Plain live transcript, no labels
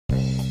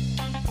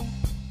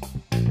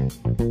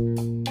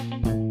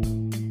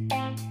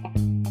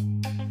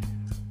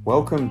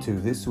Welcome to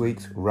this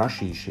week's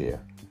Rashi Shir,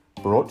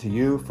 brought to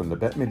you from the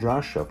Bet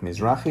Midrash of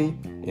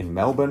Mizrahi in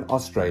Melbourne,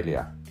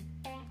 Australia.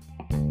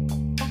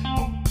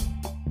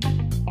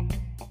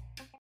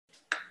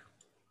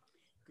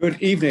 Good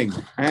evening,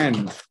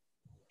 and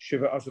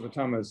Shiva Asar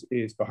Tammuz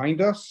is behind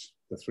us.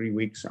 The 3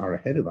 weeks are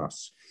ahead of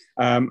us.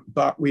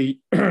 But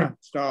we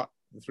start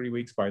the 3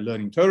 weeks by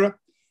learning Torah,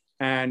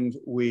 and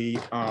we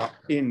are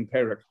in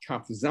Perek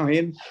Kaf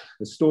Zayin,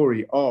 the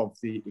story of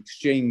the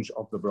exchange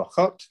of the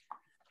brachot,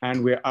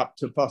 and we're up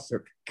to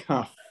Pasuk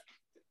Kaf.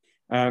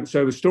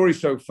 So the story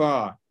so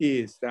far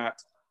is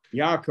that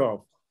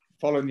Yaakov,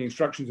 following the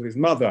instructions of his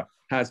mother,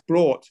 has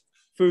brought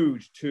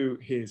food to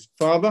his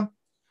father,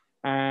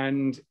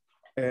 and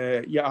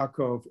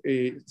Yitzchak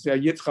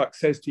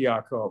says to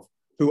Yaakov,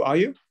 "Who are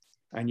you?"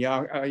 And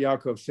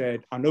Yaakov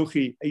said,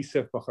 "Anochi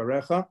Esav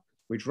Bacharecha,"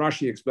 which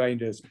Rashi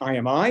explained as "I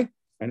am I,"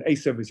 and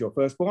Esav is your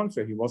firstborn,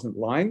 so he wasn't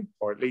lying,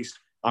 or at least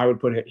I would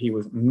put it, he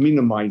was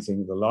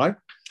minimizing the lie.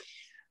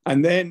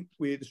 And then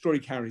the story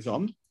carries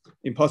on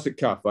in Pasuk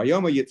Kaf.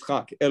 Vayoma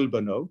Yitzchak el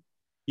bano.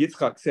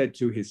 Yitzchak said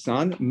to his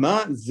son,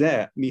 "Ma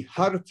zeh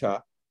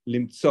miharta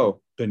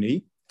limtso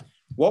bani."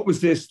 What was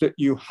this that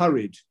you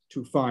hurried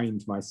to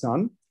find, my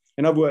son?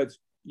 In other words,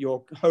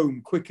 you're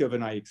home quicker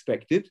than I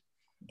expected.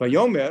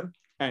 Vayomer,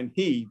 and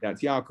he,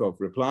 that's Yaakov,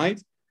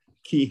 replied,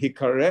 Ki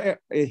hikra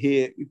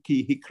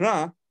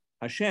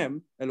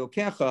Hashem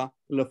Elokecha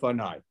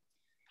lefanai.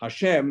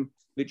 Hashem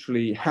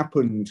literally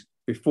happened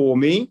before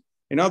me.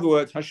 In other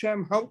words,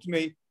 Hashem helped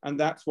me, and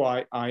that's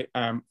why I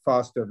am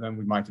faster than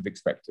we might have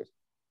expected.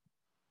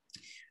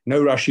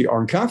 No Rashi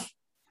on Kaf.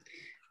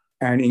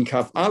 And in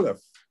Kaf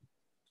Aleph,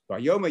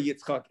 Vayoma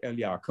Yitzchak el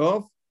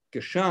Yaakov,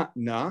 Gesha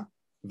na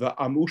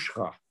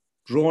va'amushcha.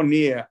 Draw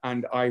near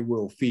and I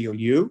will feel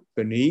you,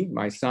 Bani,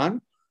 my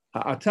son.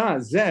 Ha'ata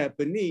zeh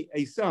Bani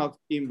Esav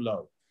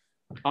imlo.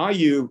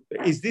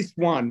 Is this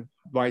one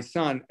my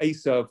son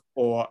Esav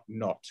or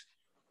not?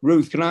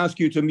 Ruth, can I ask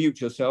you to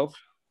mute yourself?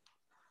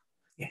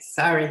 Yes,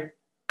 sorry.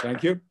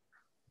 Thank you.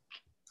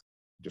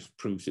 Just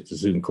proves it's a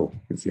Zoom call,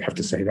 if you have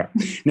to say that.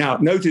 Now,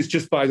 notice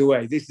just by the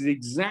way, this is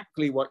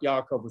exactly what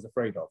Yaakov was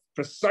afraid of.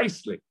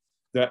 Precisely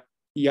that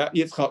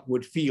Yitzchak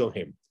would feel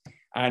him.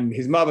 And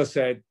his mother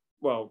said,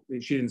 well,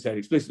 she didn't say it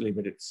explicitly,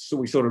 but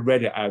we sort of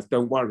read it as,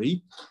 don't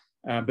worry.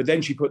 But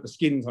then she put the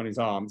skins on his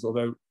arms,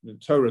 although the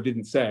Torah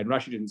didn't say, and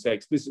Rashi didn't say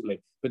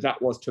explicitly, but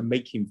that was to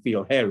make him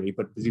feel hairy,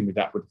 but presumably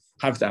that would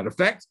have that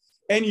effect.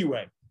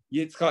 Anyway,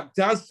 Yitzchak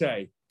does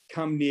say,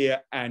 come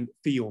near and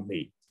feel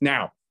me.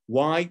 Now,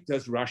 according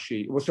to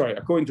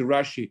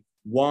Rashi,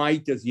 why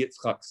does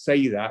Yitzchak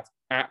say that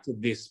at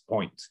this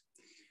point?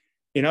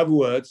 In other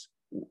words,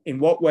 in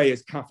what way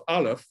is Kaf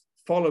Aleph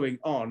following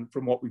on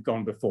from what we've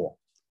gone before?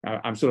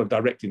 I'm sort of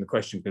directing the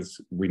question because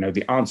we know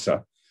the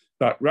answer,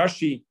 but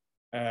Rashi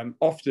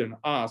often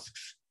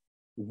asks,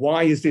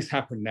 why has this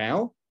happened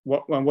now?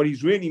 What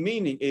he's really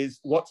meaning is,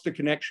 what's the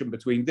connection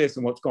between this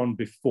and what's gone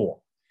before?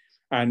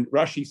 And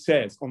Rashi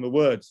says on the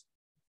words,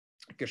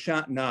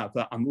 Gesha na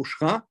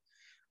va'amushcha,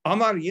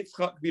 Amar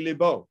Yitzchak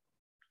bilibo,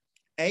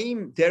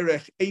 Ein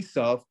derech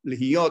Esav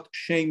lihiyot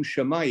shem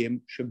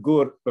shamayim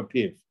shagur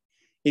b'piv.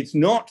 It's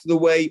not the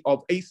way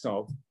of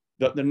Esav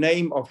that the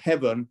name of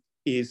heaven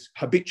is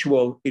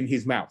habitual in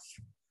his mouth.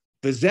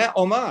 V'zeh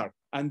Omar,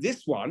 and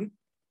this one,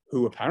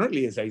 who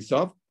apparently is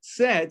Esav,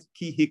 said,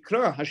 Ki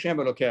hikra Hashem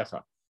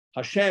Elokecha.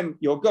 Hashem,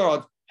 your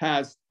God,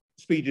 has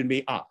speeded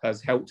me up,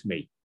 has helped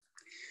me.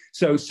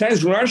 So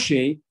says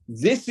Rashi,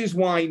 this is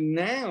why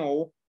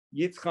now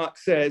Yitzchak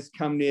says,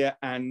 come near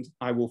and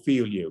I will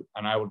feel you,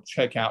 and I will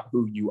check out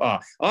who you are.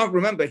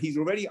 Remember, he's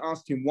already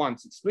asked him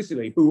once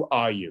explicitly, who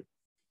are you?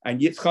 And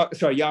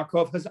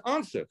Yaakov has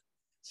answered.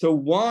 So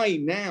why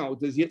now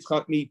does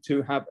Yitzchak need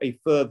to have a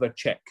further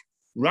check?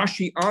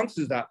 Rashi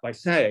answers that by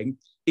saying,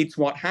 it's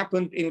what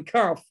happened in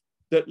Kaf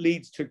that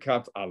leads to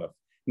Kaf Aleph.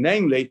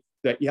 Namely,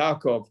 that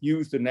Yaakov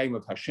used the name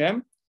of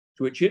Hashem,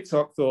 to which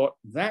Yitzchak thought,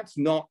 that's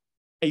not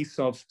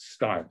Esav's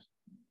style.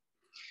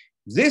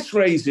 This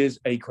raises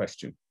a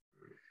question.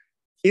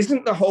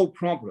 Isn't the whole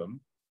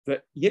problem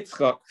that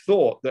Yitzchak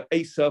thought that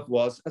Esav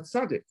was a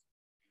tzaddik?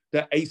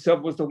 That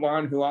Esav was the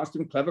one who asked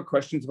him clever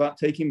questions about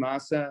taking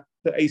Maaseh,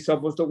 that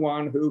Esav was the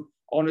one who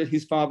honored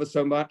his father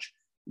so much.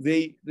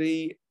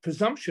 The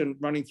presumption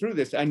running through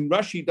this, and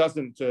Rashi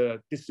doesn't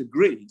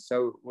disagree,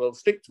 so we'll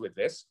stick with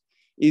this,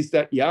 is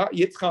that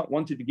Yitzchak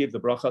wanted to give the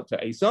bracha to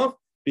Esav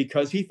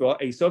because he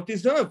thought Esav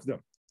deserved them.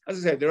 As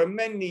I said, there are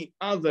many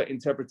other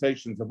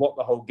interpretations of what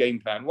the whole game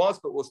plan was,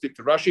 but we'll stick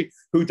to Rashi,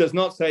 who does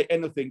not say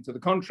anything to the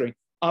contrary,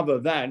 other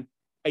than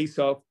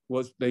Esav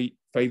was the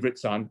favorite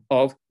son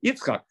of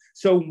Yitzchak.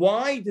 So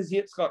why does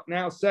Yitzchak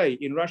now say,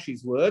 in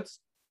Rashi's words,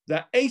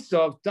 that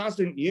Esav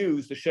doesn't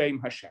use the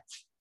Shem Hashem?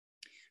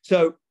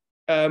 So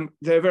there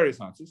are various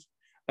answers.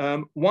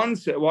 One,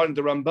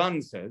 the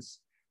Ramban says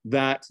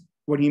that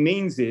what he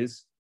means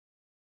is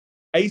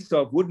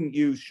Esav wouldn't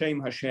use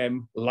Shem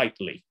Hashem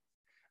lightly.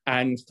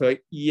 And for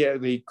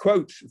the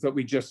quote that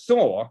we just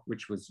saw,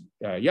 which was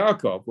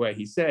Yaakov, where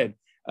he said,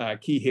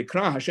 Ki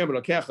hikra Hashem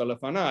elokecha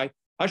lefanai,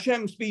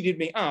 Hashem speeded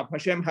me up,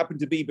 Hashem happened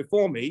to be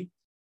before me.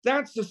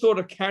 That's the sort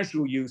of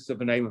casual use of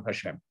the name of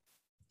Hashem.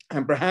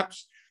 And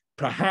perhaps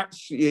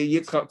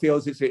Yitzchak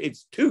feels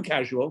it's too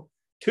casual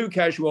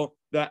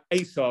that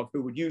Esav,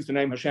 who would use the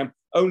name Hashem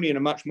only in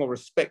a much more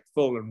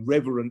respectful and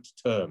reverent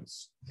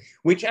terms,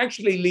 which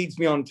actually leads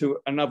me on to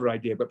another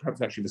idea, but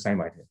perhaps actually the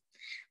same idea,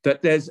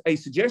 that there's a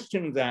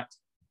suggestion that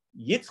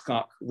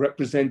Yitzchak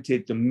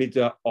represented the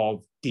midah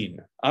of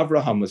din.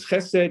 Avraham was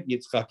chesed,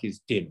 Yitzchak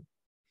is din.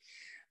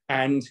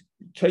 And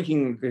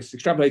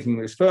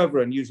extrapolating this further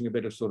and using a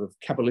bit of sort of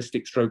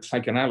Kabbalistic stroke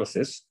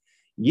psychoanalysis,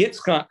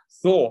 Yitzchak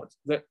thought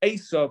that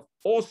Esav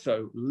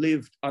also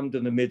lived under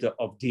the midah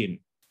of din,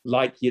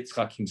 like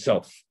Yitzchak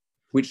himself,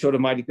 which sort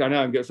of might, I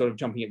know I'm sort of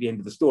jumping at the end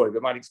of the story,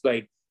 but might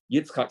explain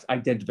Yitzchak's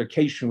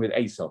identification with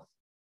Esav.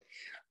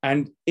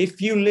 And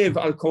if you live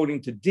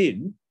according to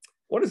din,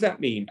 what does that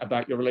mean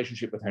about your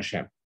relationship with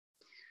Hashem?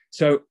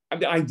 So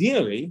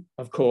ideally,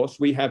 of course,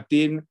 we have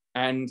din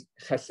and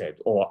chesed,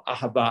 or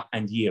ahava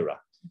and yira.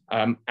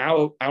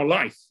 Our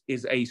life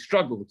is a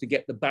struggle to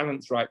get the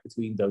balance right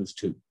between those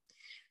two.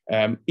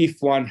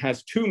 If one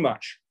has too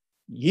much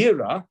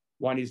yira,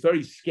 one is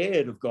very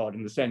scared of God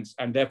in the sense,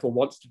 and therefore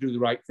wants to do the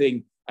right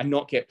thing and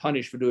not get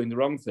punished for doing the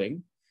wrong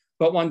thing.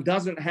 But one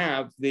doesn't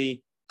have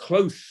the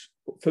close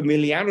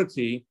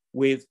familiarity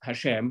with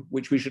Hashem,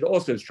 which we should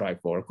also strive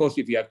for. Of course,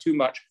 if you have too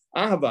much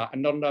ahava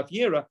and not enough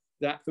yira,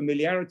 that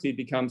familiarity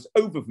becomes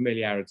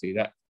over-familiarity,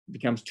 that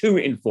becomes too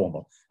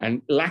informal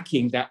and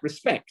lacking that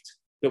respect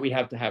that we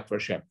have to have for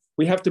Hashem.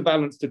 We have to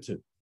balance the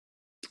two.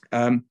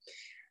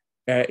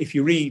 If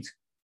you read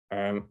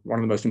one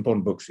of the most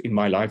important books in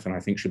my life, and I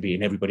think should be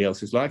in everybody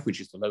else's life,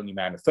 which is The Lonely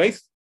Man of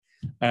Faith,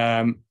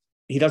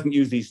 he doesn't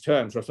use these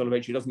terms, Rav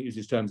Soloveitchik doesn't use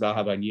these terms,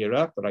 ahava and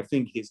yira, but I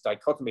think his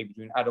dichotomy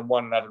between Adam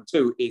 1 and Adam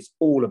 2 is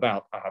all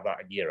about ahava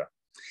and yira.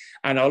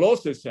 And I'll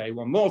also say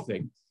one more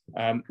thing,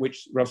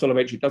 which Rav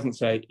Soloveitchik doesn't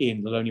say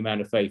in The Lonely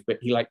Man of Faith, but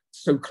he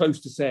so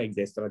close to saying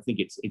this that I think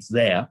it's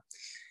there,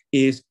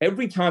 is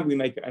every time we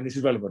make, and this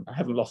is relevant, I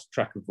haven't lost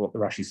track of what the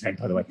Rashi is saying,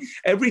 by the way,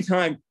 every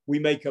time we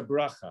make a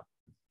bracha,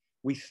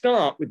 we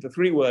start with the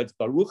three words,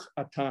 Baruch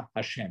Atah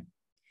Hashem.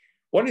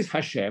 What is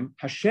Hashem?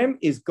 Hashem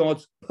is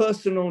God's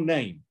personal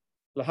name,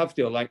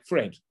 lahavdil, like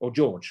Fred or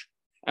George.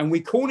 And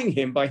we're calling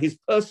him by his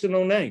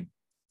personal name.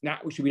 Now,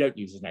 we don't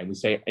use his name. We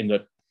say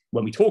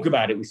when we talk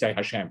about it, we say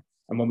Hashem.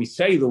 And when we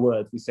say the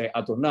word, we say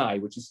Adonai,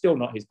 which is still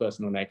not his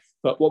personal name.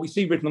 But what we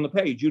see written on the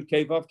page, Yud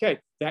Kei Vav Kei,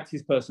 that's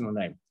his personal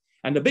name.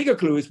 And the bigger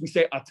clue is we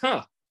say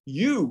Atah,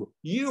 you,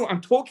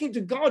 I'm talking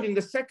to God in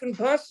the second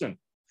person.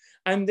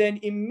 And then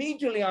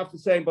immediately after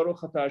saying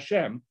Baruch Atah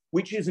Hashem,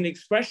 which is an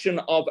expression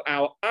of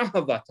our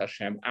Ahavat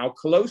Hashem, our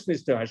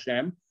closeness to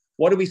Hashem,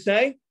 what do we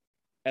say?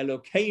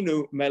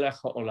 Elokeinu melech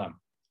ha'olam.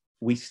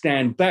 We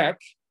stand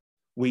back,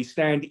 we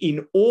stand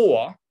in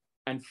awe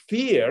and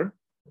fear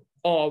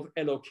of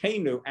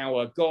Elokeinu,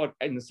 our God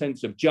in the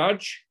sense of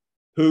judge,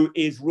 who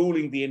is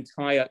ruling the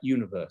entire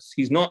universe.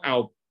 He's not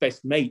our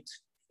best mate,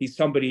 he's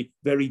somebody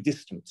very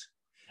distant.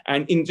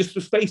 And in just the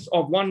space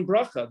of one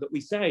bracha that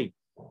we say,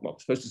 well, we're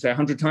supposed to say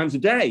 100 times a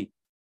day.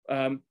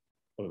 Well,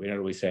 we don't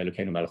always say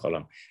Elokeinu melech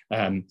ha'olam.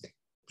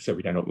 So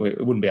we don't know,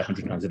 it wouldn't be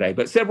 100 times a day,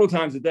 but several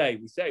times a day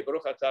we say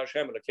Baruch Atah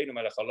Hashem Elokeinu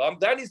melech ha'olam.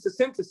 That is the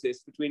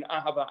synthesis between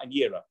ahava and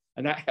yira,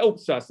 and that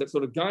helps us, that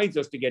sort of guides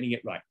us to getting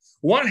it right.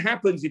 What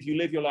happens if you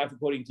live your life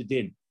according to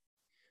din?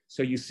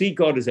 So you see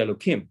God as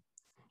Elokim,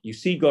 you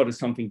see God as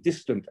something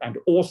distant and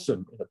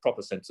awesome in the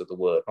proper sense of the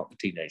word, not the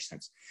teenage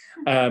sense,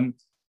 and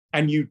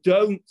you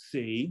don't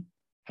see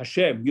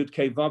Hashem Yud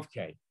Kei Vav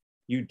Kei.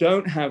 You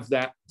don't have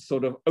that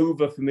sort of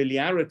over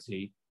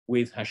familiarity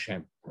with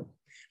Hashem.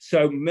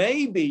 So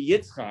maybe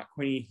Yitzchak,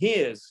 when he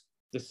hears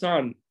the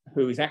son,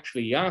 who is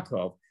actually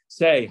Yaakov,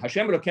 say,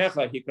 Hashem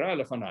Elokecha hikra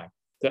lefanai,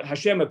 that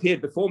Hashem appeared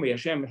before me,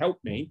 Hashem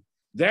helped me,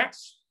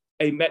 that's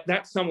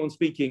someone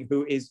speaking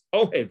who is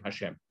Ohev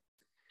Hashem.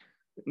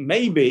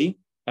 Maybe,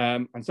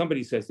 and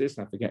somebody says this,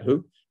 and I forget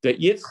who, that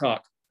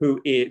Yitzchak,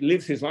 who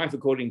lives his life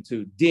according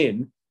to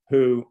din,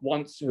 who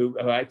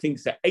I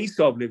think that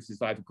Esav lives his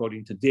life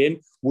according to din,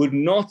 would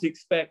not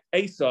expect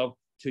Esav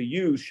to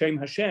use Shem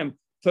Hashem.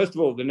 First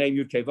of all, the name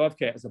Yud Kei Vav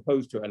Kei as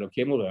opposed to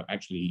Elokim, although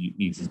actually he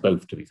uses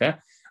both, to be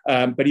fair.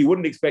 But he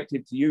wouldn't expect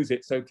it to use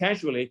it so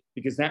casually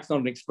because that's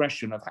not an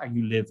expression of how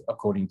you live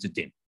according to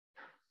din.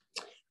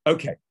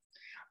 Okay.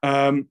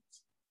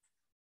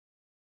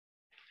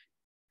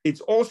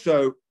 It's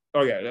also,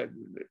 okay,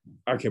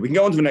 we can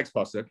go on to the next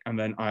pasuk and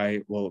then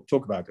I will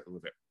talk about it a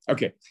little bit.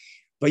 Okay.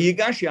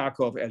 Vayigash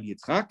Yaakov el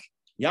Yitzchak.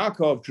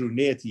 Yaakov drew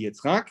near to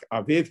Yitzchak,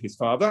 Aviv, his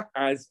father,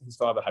 as his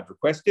father had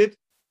requested.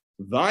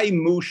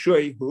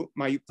 Vaymushehu,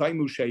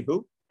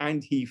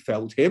 and he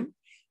felt him.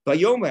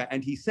 Vayomer,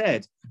 and he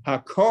said,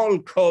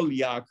 Hakol kol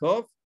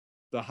Yaakov,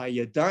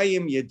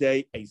 v'hayadayim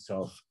yedei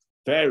Esav.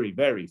 Very,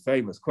 very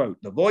famous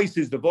quote. The voice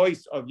is the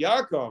voice of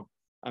Yaakov,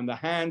 and the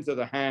hands are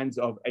the hands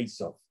of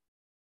Esav.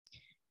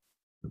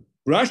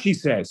 Rashi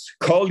says,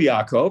 Kol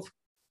Yaakov,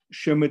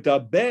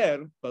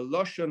 shemedaber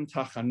b'loshon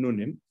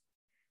tachanunim.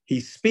 He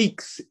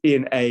speaks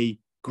in a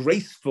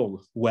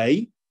graceful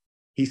way.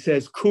 He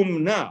says,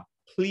 Kum na,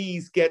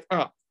 please get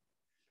up.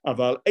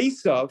 Aval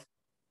Esav,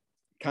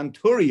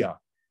 Kanturia.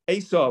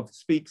 Esav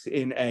speaks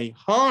in a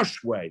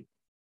harsh way.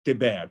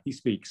 Deber, he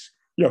speaks,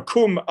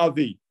 Yakum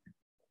Avi.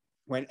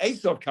 When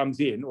Esav comes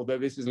in, although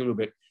this is a little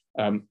bit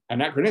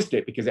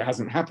anachronistic because it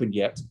hasn't happened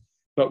yet,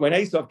 but when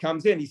Esav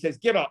comes in, he says,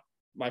 get up,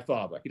 my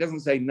father. He doesn't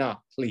say, nah,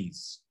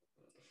 please.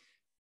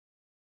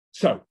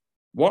 So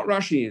what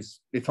Rashi is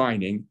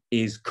defining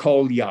is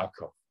Kol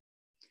Yaakov.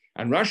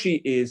 And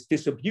Rashi is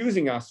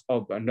disabusing us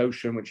of a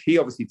notion which he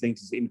obviously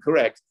thinks is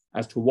incorrect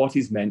as to what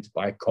is meant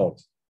by Kol.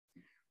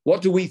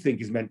 What do we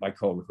think is meant by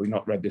Kol if we've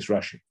not read this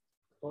Rashi?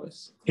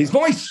 Voice. His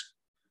voice.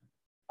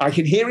 I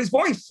can hear his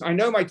voice. I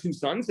know my two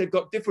sons, they've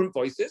got different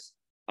voices.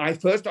 I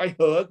heard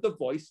the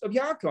voice of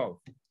Yaakov.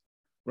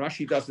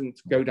 Rashi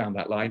doesn't go down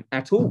that line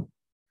at all.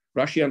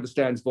 Rashi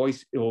understands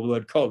voice, or the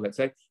word Kol, let's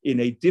say, in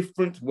a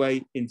different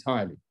way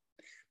entirely.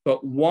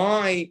 But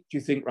why do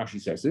you think Rashi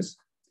says this?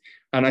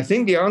 And I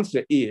think the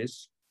answer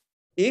is,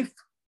 if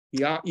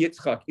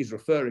Yitzchak is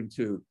referring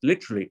to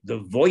literally the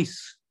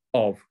voice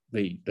of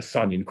the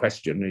son in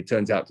question, and it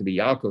turns out to be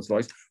Yaakov's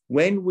voice,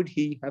 when would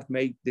he have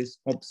made this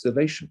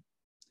observation?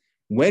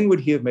 When would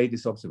he have made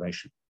this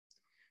observation?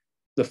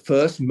 The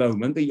first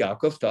moment that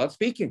Yaakov starts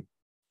speaking,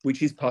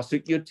 which is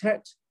Pasuk Yud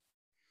Tet.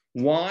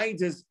 Why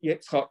does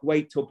Yitzchak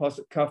wait till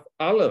Pasuk Kaf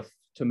Aleph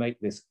to make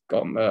this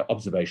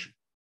observation?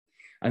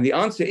 And the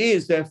answer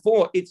is,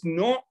 therefore, it's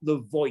not the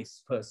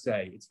voice per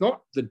se. It's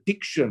not the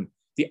diction,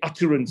 the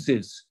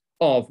utterances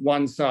of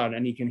one son,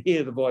 and he can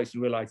hear the voice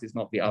and realize it's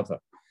not the other.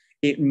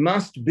 It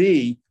must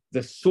be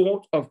the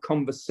sort of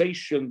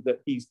conversation that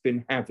he's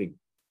been having.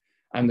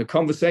 And the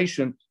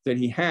conversation that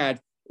he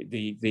had,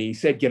 he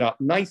said, get up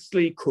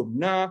nicely,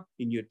 kumna,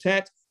 in Yud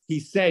Tet. He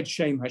said,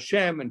 Shem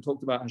Hashem, and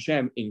talked about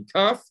Hashem in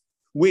Kaf,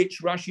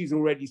 which Rashi's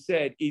already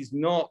said is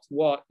not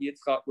what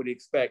Yitzchak would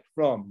expect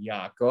from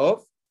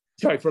Yaakov,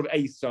 from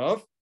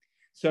Esav.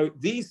 So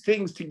these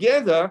things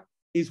together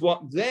is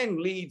what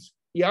then leads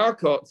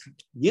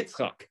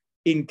Yitzchak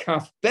in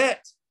Kaf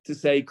Bet to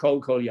say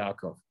Kol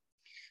Yaakov.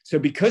 So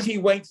because he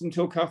waits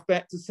until Kaf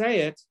Bet to say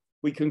it,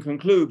 we can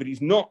conclude that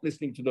he's not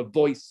listening to the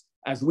voice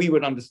as we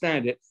would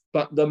understand it,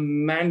 but the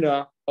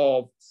manner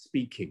of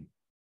speaking.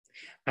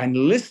 And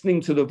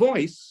listening to the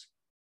voice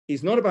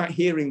is not about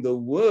hearing the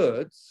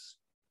words,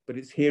 but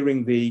it's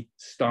hearing the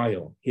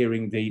style,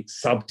 hearing the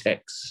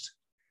subtext.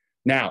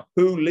 Now,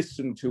 who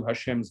listened to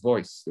Hashem's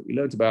voice that we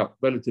learned about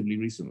relatively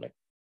recently?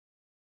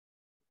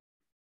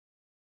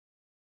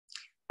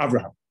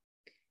 Abraham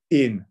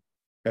in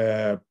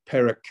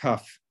Perek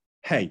Kaf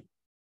Hey.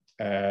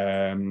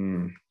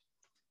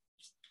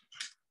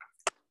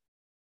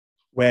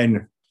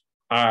 When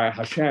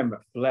Hashem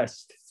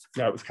blessed,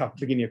 no, it was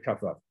beginning of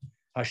Kaf Vav.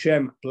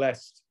 Hashem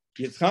blessed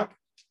Yitzchak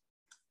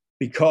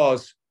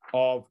because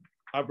of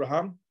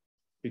Abraham,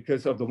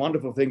 because of the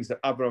wonderful things that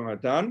Abraham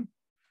had done.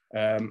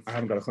 I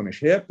haven't got a chumash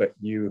here, but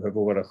you have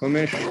all got a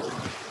chumash.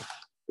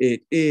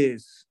 It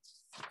is,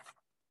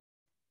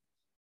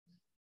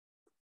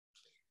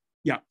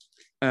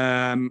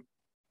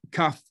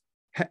 Kaf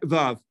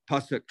Vav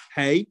Pasuk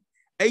Hey,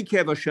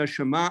 Ekev Asher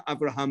Shema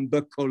Abraham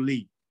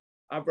B'Koli.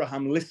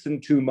 Abraham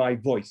listened to my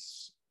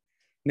voice.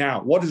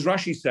 Now, what does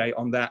Rashi say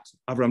on that?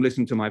 Abraham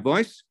listened to my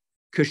voice.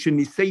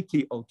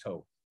 Kasheniseti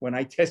oto, when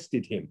I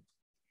tested him.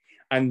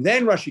 And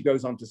then Rashi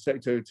goes on to say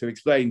to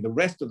explain the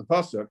rest of the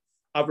pasuk.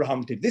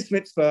 Abraham did this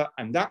mitzvah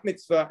and that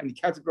mitzvah, and he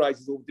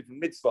categorizes all the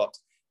different mitzvot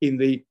in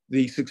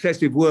the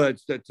successive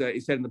words that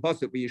is said in the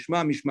pasuk.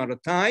 V'yishma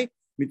mishmaratai,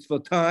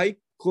 mitzvotai,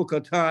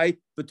 chukatai,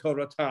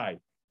 v'toratai.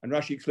 And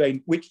Rashi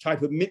explained which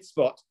type of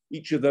mitzvot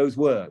each of those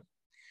were.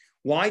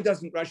 Why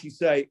doesn't Rashi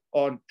say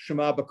on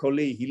Shema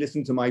B'Koli, he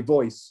listened to my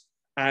voice,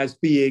 as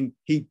being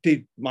he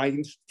did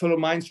follow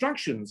my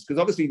instructions? Because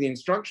obviously the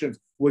instructions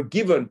were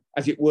given,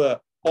 as it were,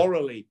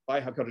 orally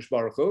by HaKadosh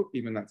Baruch Hu,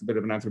 even that's a bit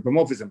of an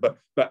anthropomorphism, but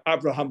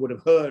Abraham would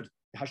have heard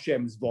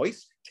Hashem's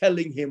voice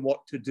telling him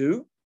what to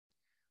do.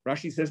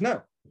 Rashi says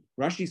no.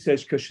 Rashi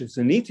says,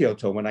 Kashesaniti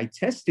oto, when I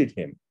tested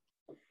him.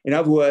 In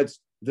other words,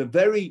 the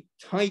very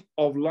type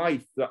of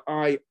life that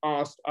I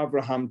asked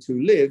Abraham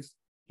to live,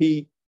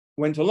 he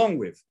went along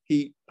with.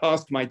 He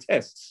passed my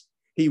tests.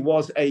 He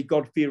was a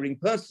God-fearing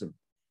person.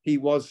 He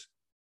was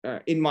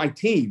in my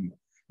team,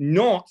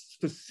 not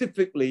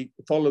specifically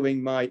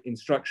following my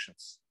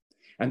instructions.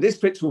 And this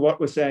fits with what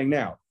we're saying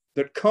now,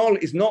 that Kol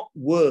is not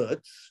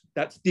words,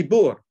 that's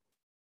dibur.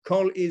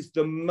 Kol is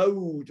the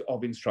mode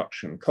of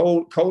instruction.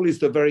 Kol is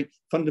the very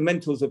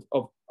fundamentals of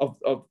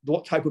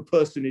what type of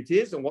person it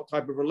is and what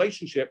type of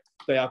relationship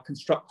they are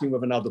constructing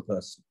with another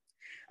person.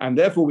 And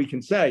therefore we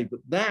can say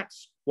that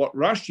that's what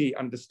Rashi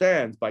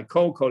understands by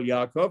Kol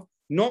Yaakov,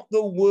 not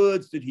the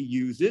words that he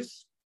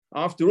uses.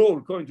 After all,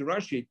 according to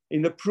Rashi,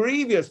 in the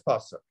previous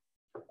pasuk,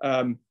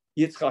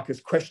 Yitzchak has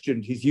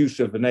questioned his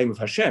use of the name of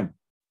Hashem.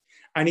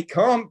 And it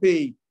can't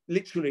be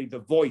literally the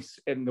voice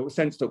in the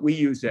sense that we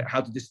use it,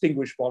 how to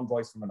distinguish one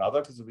voice from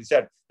another, because as we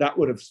said, that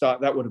would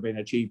have been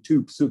achieved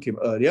 2 psukim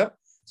earlier.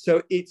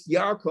 So it's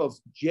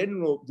Yaakov's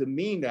general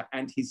demeanor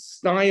and his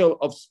style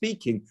of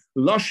speaking,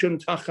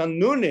 Lashon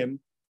Tachanunim,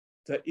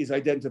 that is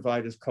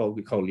identified as Kol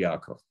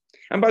Yaakov.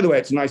 And by the way,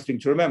 it's a nice thing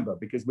to remember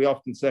because we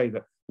often say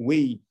that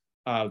we,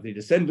 the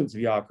descendants of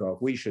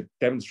Yaakov, we should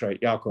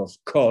demonstrate Yaakov's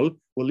Kol.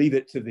 We'll leave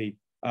it to the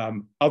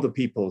other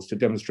peoples to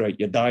demonstrate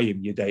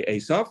Yadayim, Yadei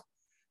Esav.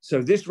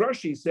 So this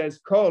Rashi says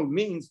Kol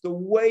means the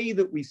way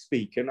that we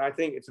speak. And I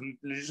think it's a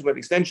legitimate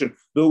extension,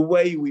 the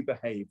way we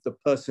behave, the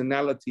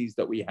personalities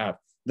that we have.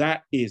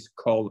 That is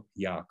Kol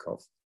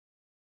Yaakov.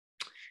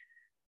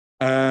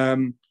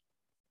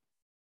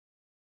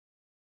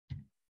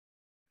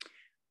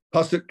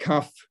 Pasuk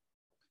Kaf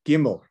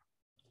Gimel.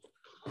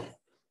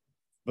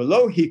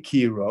 Velo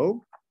hikiro,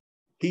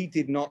 he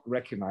did not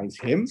recognize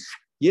him.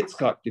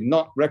 Yitzchak did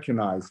not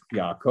recognize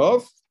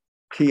Yaakov.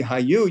 Ki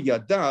hayu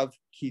yadav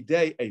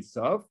kidei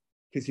Esav,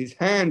 because his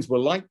hands were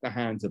like the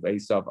hands of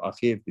Esav,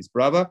 Achiv, his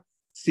brother.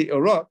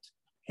 Si'orot,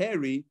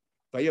 heri,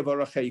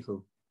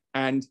 vayavarachehu,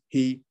 and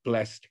he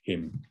blessed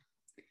him.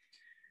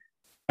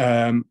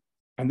 And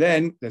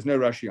then there's no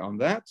Rashi on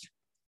that.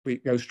 We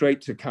go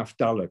straight to Kaf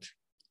Dalet.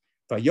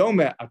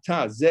 Vayomer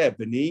ata ze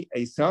b'ni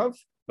Esav,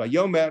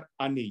 vayomer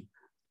ani.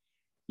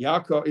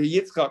 Yaakov,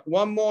 Yitzchak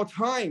one more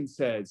time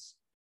says,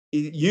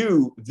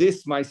 you,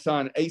 this my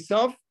son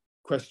Esav,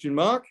 question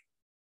mark.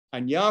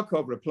 And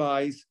Yaakov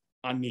replies,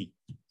 ani.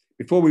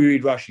 Before we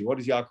read Rashi, what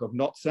does Yaakov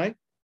not say?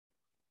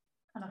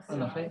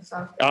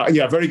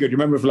 Yeah, very good. You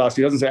remember from last,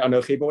 he doesn't say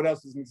Anochi, but what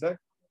else does he say?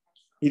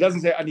 He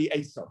doesn't say ani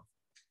Esav.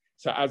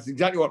 So that's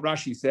exactly what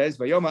Rashi says,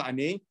 Vayoma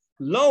ani,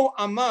 lo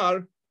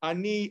amar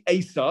ani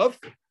Esav,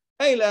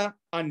 ela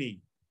ani.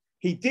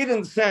 He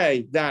didn't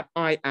say that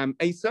I am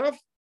Esav,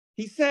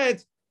 he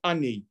said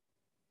ani.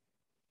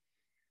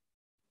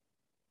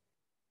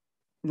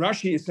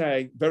 Rashi is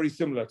saying very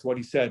similar to what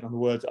he said on the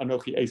words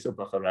Anochi Esav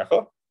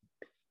b'charecha,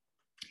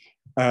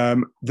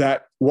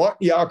 that what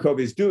Yaakov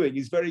is doing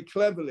is very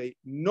cleverly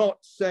not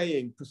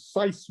saying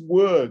precise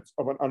words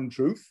of an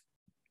untruth,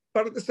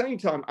 but at the same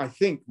time, I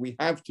think we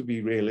have to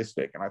be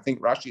realistic, and I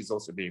think Rashi is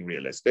also being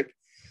realistic,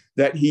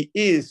 that he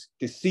is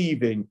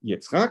deceiving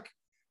Yitzchak,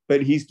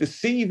 but he's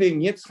deceiving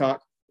Yitzchak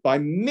by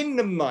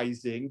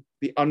minimizing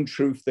the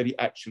untruth that he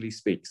actually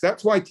speaks.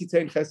 That's why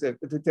Titen Chesed,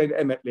 Titen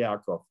Emet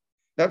Yaakov.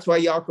 That's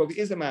why Yaakov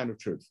is a man of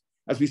truth.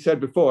 As we said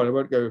before, and I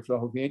won't go through the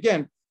whole thing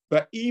again,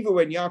 but even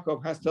when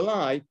Yaakov has to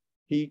lie,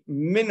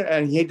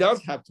 and he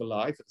does have to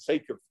lie for the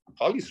sake of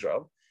Klal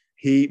Yisrael,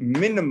 he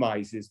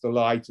minimizes the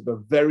lie to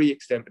the very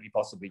extent that he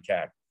possibly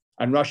can.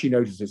 And Rashi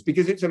notices,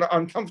 because it's an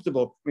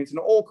uncomfortable, it's an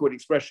awkward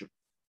expression.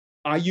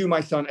 Are you my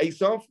son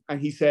Esav?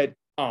 And he said,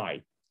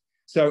 I.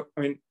 So,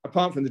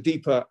 apart from the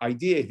deeper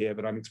idea here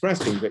that I'm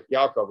expressing, that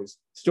Yaakov is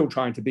still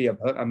trying to be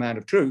a man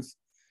of truth,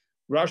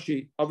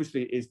 Rashi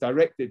obviously is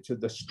directed to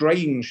the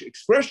strange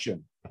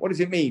expression. What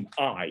does it mean,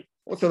 I?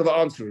 What sort of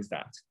answer is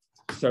that?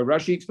 So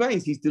Rashi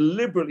explains he's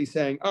deliberately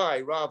saying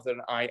I rather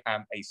than I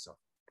am Esav.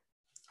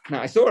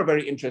 Now, I saw a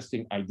very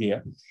interesting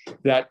idea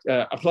that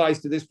applies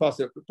to this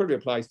passage, probably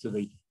applies to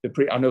the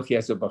Anochi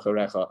Esav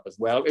b'charecha as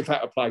well. In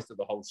fact, applies to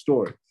the whole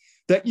story.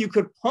 That you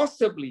could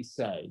possibly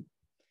say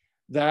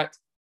that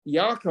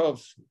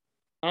Yaakov's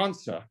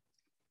answer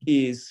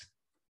is,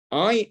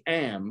 I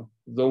am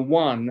the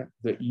one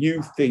that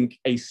you think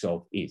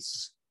Esav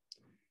is.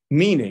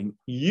 Meaning,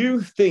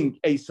 you think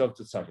Esav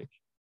to tzaddik.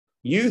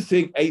 You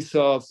think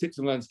Esav sits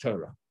and learns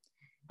Torah.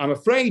 I'm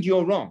afraid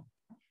you're wrong.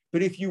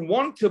 But if you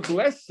want to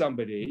bless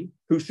somebody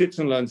who sits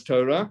and learns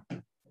Torah,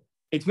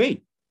 it's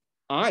me.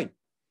 I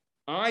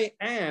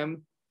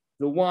am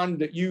the one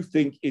that you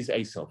think is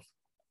Esav.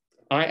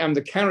 I am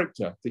the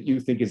character that you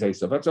think is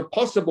Esav. That's a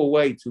possible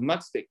way to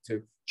matzik,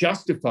 to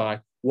justify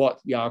what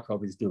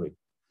Yaakov is doing.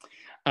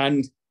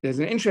 And there's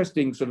an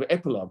interesting sort of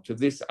epilogue to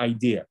this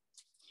idea.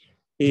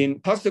 In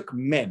Pasuk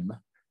Mem,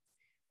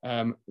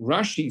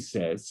 Rashi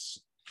says,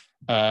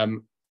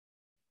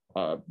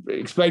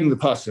 explaining the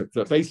pasuk,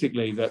 that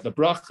basically that the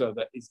bracha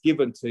that is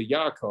given to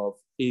Yaakov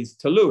is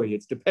talui.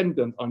 It's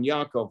dependent on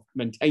Yaakov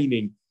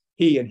maintaining,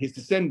 he and his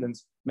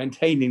descendants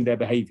maintaining their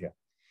behavior.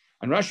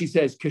 And Rashi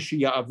says,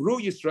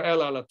 K'shiya'avru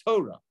Yisrael ala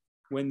Torah,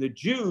 when the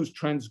Jews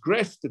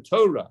transgressed the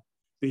Torah,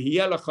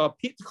 v'hiyelacha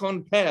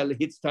pitchon peh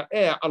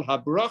lehitzta'er al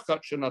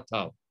habrachat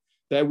shenatal.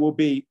 There will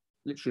be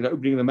literally an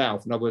opening of the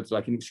mouth, in other words,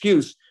 like an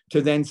excuse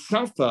to then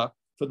suffer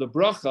for the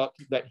bracha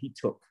that he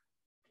took.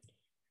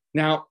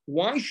 Now,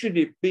 why should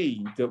it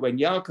be that when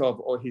Yaakov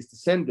or his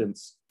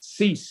descendants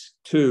cease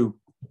to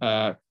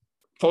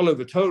follow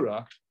the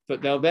Torah,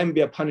 that there'll then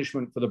be a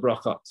punishment for the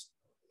brachat?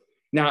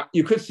 Now,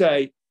 you could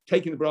say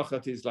taking the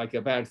brachat is like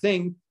a bad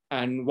thing,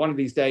 and one of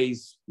these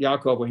days,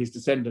 Yaakov or his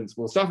descendants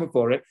will suffer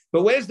for it.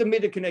 But where's the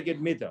midah keneged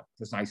midah,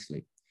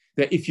 precisely?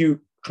 That if you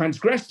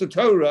transgress the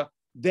Torah,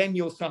 then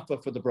you'll suffer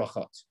for the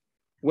brachat.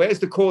 Where's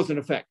the cause and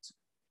effect?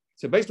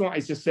 So based on what I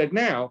just said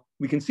now,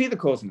 we can see the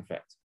cause and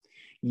effect.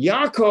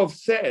 Yaakov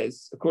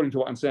says, according to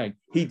what I'm saying,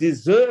 he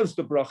deserves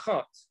the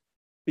brachat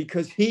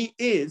because he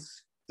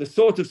is the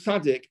sort of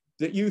tzaddik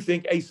that you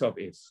think Esav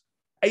is.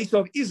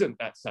 Esav isn't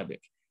that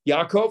tzaddik.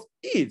 Yaakov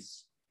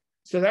is.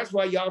 So that's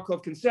why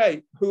Yaakov can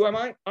say, who am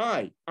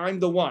I? I'm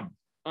the one.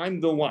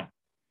 I'm the one.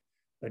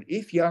 But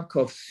if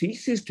Yaakov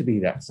ceases to be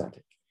that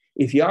tzaddik,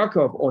 if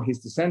Yaakov or his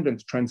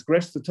descendants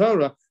transgress the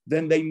Torah,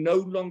 then they no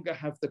longer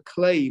have the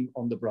claim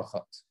on the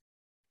brachot.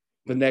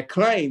 Then their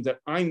claim that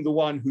I'm the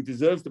one who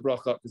deserves the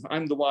brachot because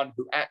I'm the one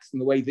who acts in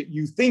the way that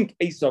you think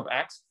Esav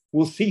acts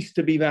will cease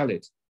to be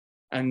valid.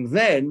 And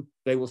then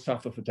they will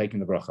suffer for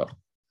taking the brachot.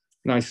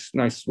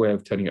 Nice way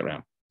of turning it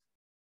around.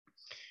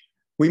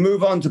 We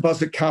move on to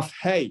Pasuk Kaf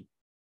Hey.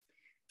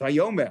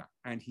 Vayomer,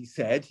 and he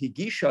said,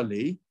 Higisha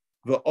li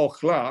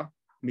v'ochla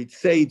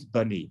mitseid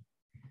bani.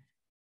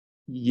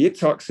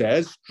 Yitzhak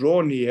says, draw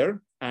near,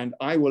 and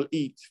I will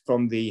eat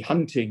from the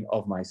hunting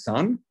of my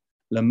son,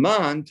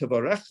 leman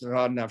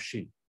tevarecha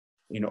nafshi,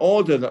 in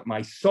order that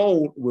my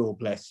soul will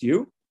bless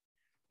you.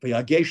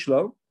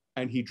 V'yageshlo,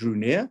 and he drew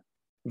near,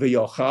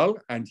 v'yochal,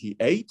 and he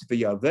ate,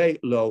 v'yaveh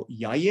lo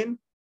yayin,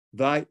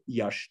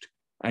 v'yasht,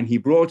 and he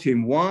brought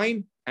him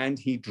wine, and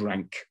he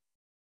drank.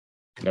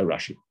 No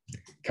Rashi.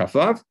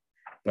 Kafav,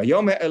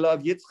 Vayomer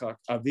elav Yitzchak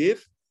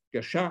aviv,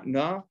 gesha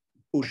na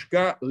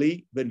ushka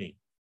li bani.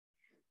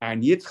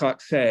 And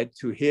Yitzchak said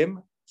to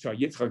him,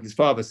 Yitzchak, his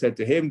father, said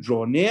to him,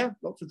 draw near,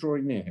 lots of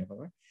drawing near here, by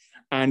the way,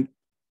 and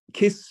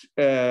kiss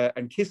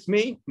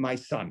me, my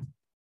son.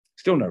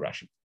 Still no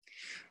Rashi.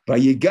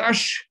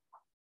 Vayigash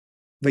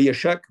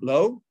vayashak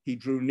lo, he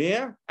drew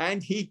near,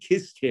 and he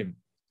kissed him.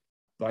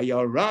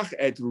 Vayarach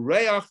et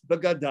reach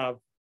begadav,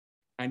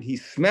 and he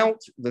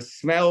smelt the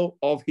smell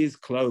of his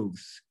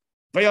clothes.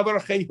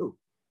 Vayavarachehu,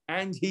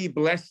 and he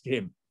blessed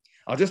him.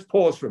 I'll just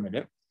pause for a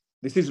minute.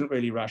 This isn't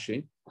really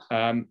Rashi.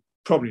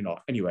 Probably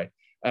not. Anyway,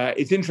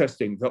 it's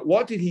interesting that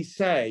what did he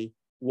say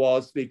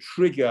was the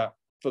trigger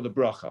for the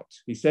brachot?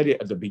 He said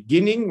it at the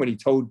beginning when he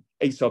told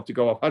Esav to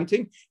go off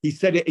hunting. He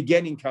said it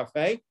again in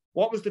Cafe.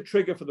 What was the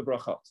trigger for the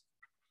brachot?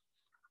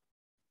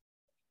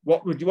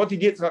 What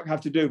did Yitzchak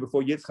have to do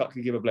before Yitzchak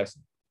could give a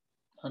blessing?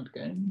 Hunt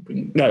again.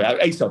 No,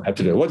 Esav had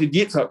to do. What did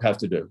Yitzchak have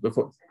to do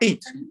before?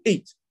 Eat.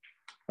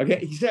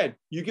 Okay, he said,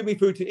 you give me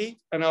food to eat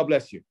and I'll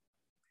bless you.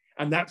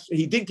 And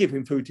he did give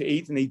him food to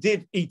eat and he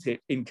did eat it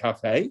in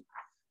Cafe.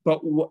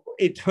 But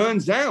it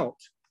turns out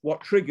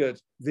what triggered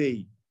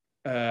the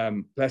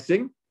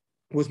blessing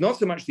was not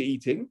so much the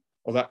eating,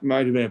 or that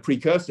might have been a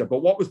precursor, but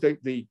what was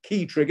the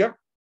key trigger?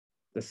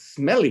 The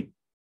smelling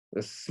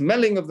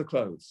of the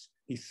clothes.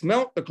 He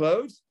smelt the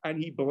clothes and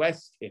he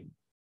blessed him.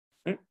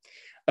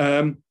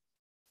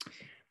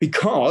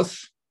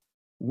 Because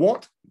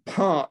what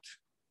part,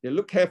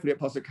 look carefully at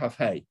Pasuk Kaf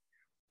Hey,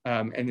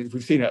 and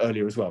we've seen it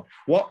earlier as well.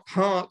 What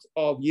part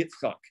of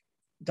Yitzchak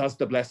does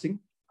the blessing?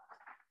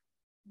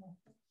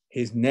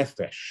 His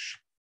nefesh,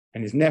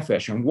 and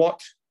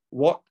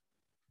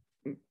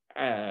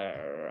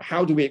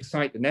how do we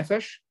excite the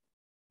nefesh?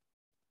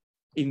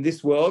 In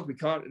this world, we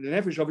can't, the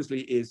nefesh obviously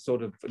is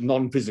sort of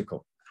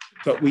non-physical,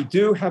 but we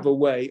do have a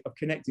way of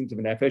connecting to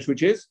the nefesh,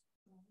 which is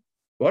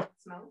what?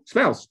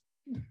 Smells.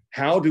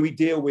 How do we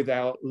deal with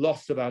our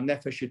loss of our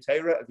nefesh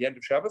yetera at the end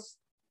of Shabbos?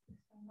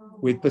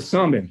 With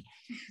basamim.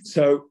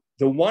 So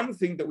the one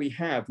thing that we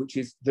have, which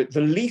is the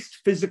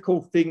least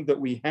physical thing that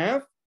we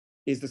have,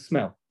 is the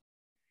smell.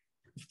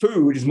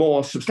 Food is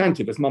more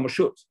substantive, as Mama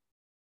should.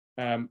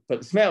 But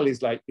the smell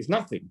is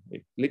nothing.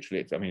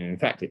 In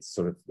fact, it's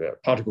sort of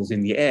particles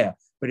in the air,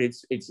 but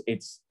it's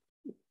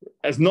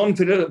as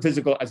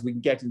non-physical as we can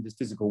get in this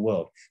physical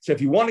world. So if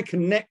you want to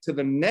connect to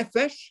the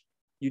nefesh,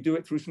 you do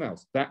it through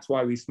smells. That's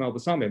why we smell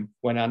basamim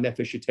when our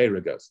nefesh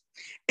yetera goes.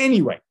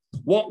 Anyway,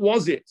 what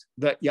was it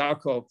that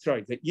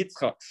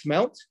Yitzchak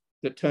smelt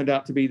that turned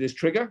out to be this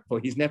trigger for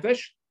his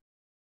nefesh?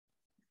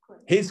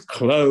 His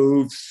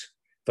clothes.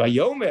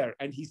 Vayomer,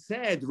 and he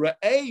said,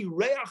 Ra'ei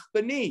reach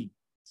bani,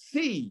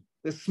 see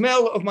the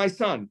smell of my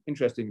son.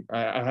 Interesting.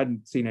 I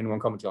hadn't seen anyone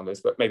commenting on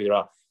this, but maybe there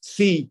are.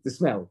 See the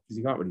smell, because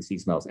you can't really see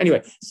smells.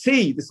 Anyway,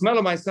 see the smell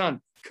of my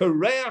son.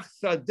 Kareach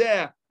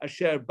sadeh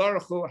asher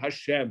baruchu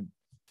Hashem,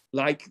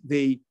 like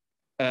the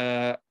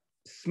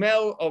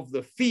smell of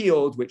the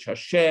field which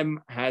Hashem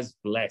has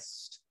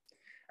blessed.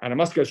 And I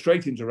must go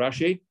straight into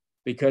Rashi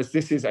because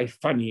this is a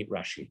funny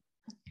Rashi.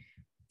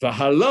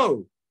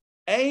 V'halo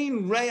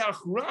ein reach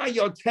ra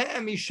yoter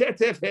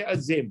mishetef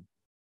he'azim.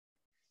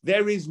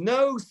 There is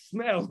no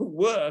smell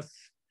worse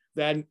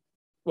than,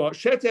 well,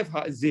 shetef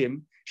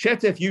ha'azim.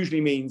 Shetef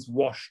usually means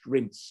washed,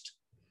 rinsed.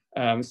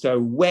 So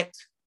wet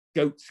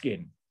goat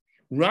skin.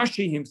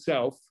 Rashi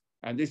himself,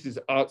 and this is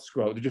Art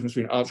Scroll, the difference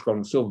between Art Scroll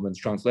and Silverman's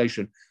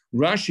translation.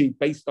 Rashi,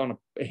 based on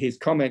his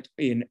comment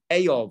in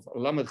Eov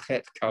Lamed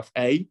Chet Kaf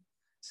A,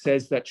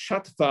 says that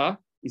shatfa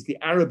is the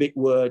Arabic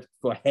word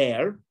for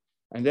hair,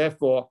 and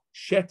therefore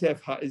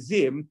shetef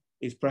ha'azim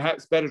is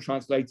perhaps better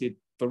translated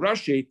for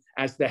Rashi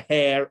as the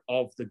hair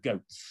of the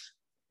goats.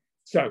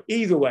 So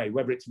either way,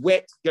 whether it's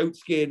wet goat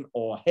skin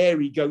or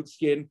hairy goat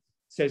skin,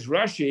 says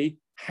Rashi,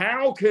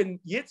 how can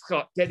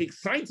Yitzchak get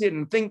excited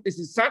and think this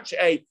is such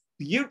a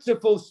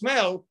beautiful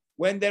smell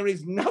when there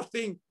is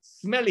nothing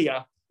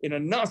smellier in a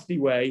nasty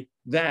way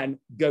than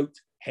goat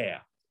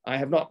hair? I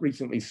have not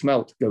recently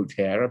smelt goat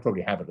hair. I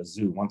probably have at a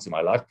zoo once in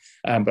my life,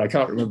 but I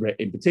can't remember it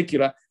in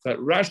particular. But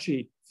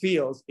Rashi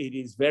feels it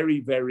is very,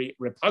 very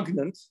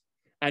repugnant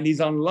and is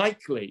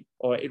unlikely,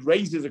 or it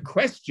raises a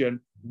question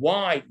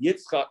why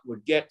Yitzchak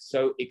would get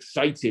so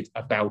excited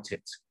about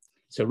it.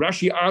 So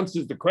Rashi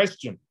answers the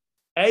question,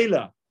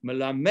 Eila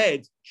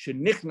melamed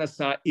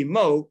shenichnasa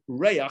imo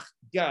reach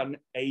gan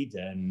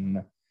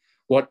Eden.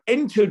 What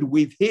entered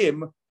with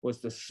him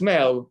was the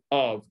smell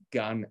of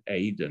Gan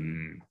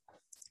Eden.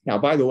 Now,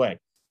 by the way,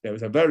 there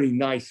was a very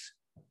nice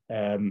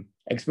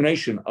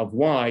explanation of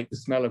why the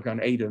smell of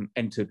Gan Eden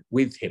entered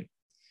with him.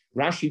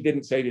 Rashi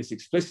didn't say this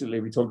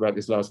explicitly, we talked about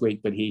this last week,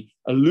 but he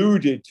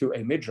alluded to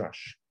a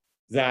midrash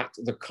that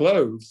the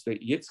clothes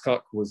that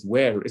Yitzchak was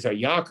wearing,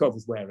 Yaakov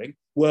was wearing,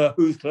 were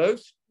whose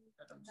clothes?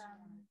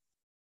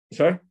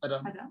 Sorry?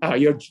 Adam.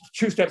 You're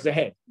 2 steps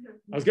ahead.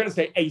 I was going to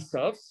say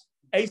Esav's.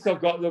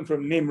 Esav got them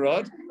from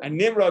Nimrod, and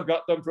Nimrod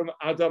got them from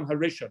Adam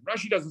Harishon.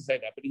 Rashi doesn't say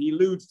that, but he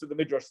alludes to the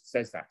midrash that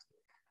says that.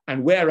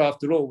 And where,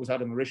 after all, was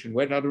Adam Harishon?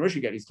 Where did Adam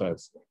Harishon get his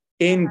clothes?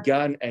 In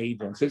Gan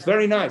Eden. So it's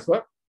very nice.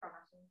 What?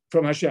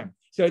 From Hashem.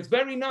 So it's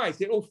very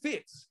nice. It all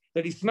fits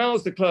that he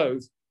smells the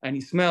clothes and he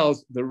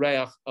smells the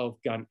reach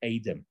of Gan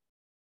Eden.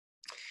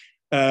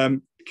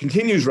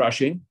 Continues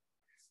Rashi.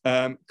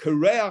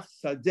 Kareach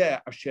sadeh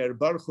asher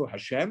baruchu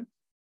Hashem.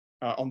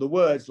 On the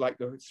words like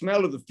the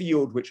smell of the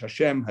field which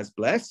Hashem has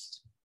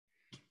blessed.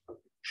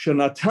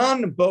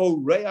 Shanatan bo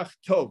reach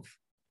tov.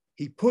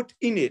 He put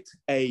in it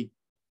a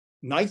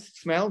nice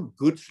smell,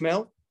 good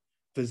smell.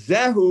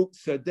 V'zehu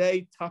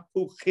sadei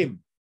tapuchim.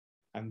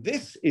 And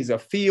this is a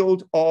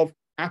field of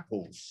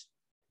apples.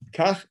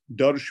 Kach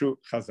dorshu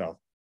Chazal.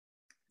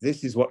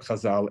 This is what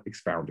Chazal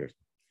expounded.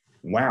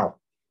 Wow.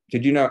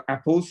 Did you know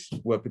apples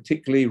were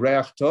particularly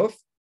reach tov?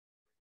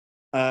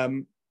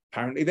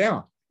 Apparently they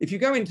are. If you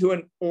go into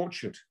an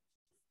orchard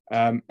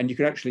and you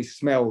can actually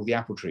smell the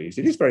apple trees,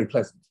 it is very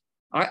pleasant.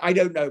 I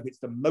don't know if it's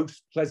the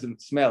most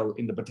pleasant smell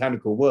in the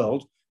botanical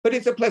world, but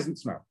it's a pleasant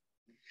smell.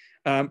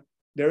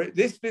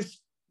 This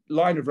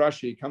line of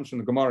Rashi comes from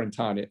the Gemara in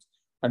Tanit,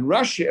 and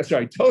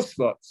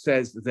Tosfot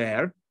says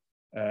there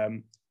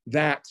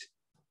that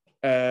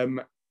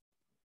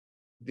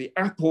the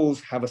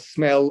apples have a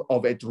smell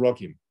of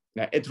etrogim.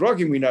 Now,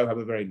 etrogim we know have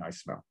a very nice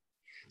smell.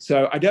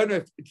 So I don't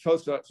know if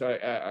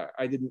Tosfot,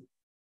 I didn't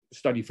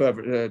study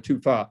further too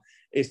far,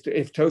 if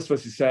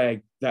Tosfos is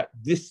saying that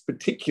this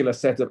particular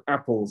set of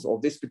apples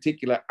or this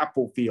particular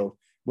apple field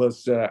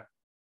was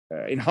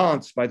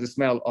enhanced by the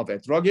smell of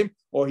etrogim,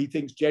 or he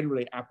thinks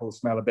generally apples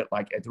smell a bit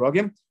like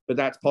etrogim, but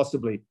that's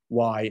possibly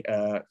why,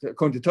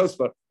 according to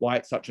Tosfos, why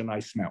it's such a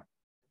nice smell.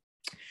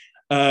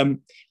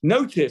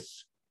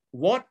 Notice,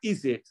 what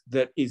is it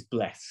that is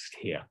blessed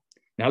here?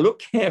 Now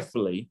look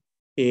carefully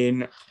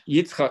in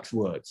Yitzchak's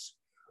words.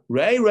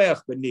 Rei reich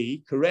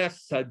b'ni karech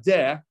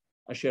sadeh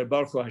asher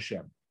baruchu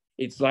Hashem.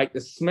 It's like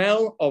the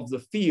smell of the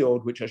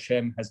field which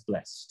Hashem has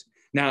blessed.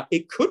 Now,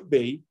 it could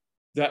be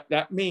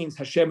that means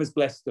Hashem has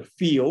blessed the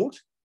field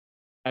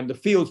and the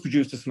fields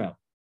produced a smell.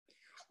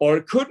 Or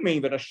it could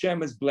mean that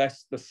Hashem has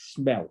blessed the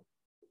smell.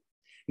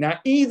 Now,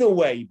 either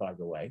way, by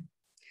the way,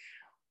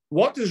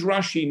 what does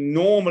Rashi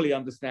normally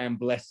understand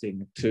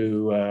blessing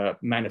to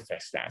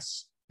manifest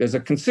as? There's a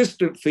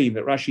consistent theme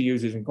that Rashi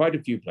uses in quite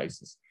a few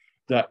places,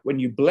 that when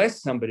you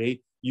bless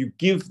somebody, you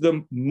give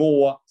them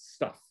more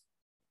stuff.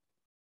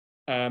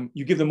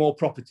 You give them more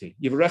property.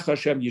 Yivarecha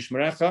Hashem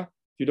Yishmerecha.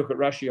 If you look at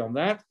Rashi on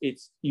that,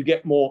 you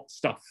get more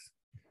stuff.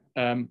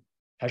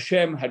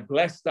 Hashem had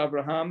blessed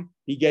Abraham.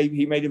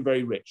 He made him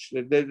very rich.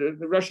 The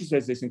Rashi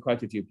says this in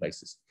quite a few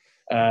places.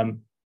 The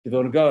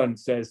Vilna Gaon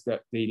says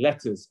that the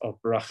letters of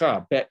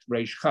Bracha, Bet,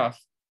 Reish, Chaf,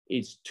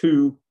 is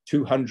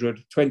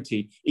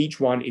 220. Each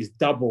one is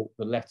double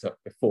the letter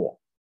before.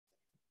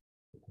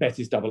 Bet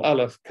is double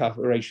Aleph, Kaf,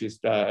 Reish is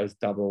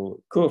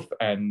double Kuf,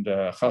 and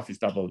Chaf is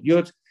double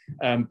Yud,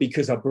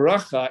 because a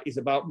Bracha is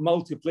about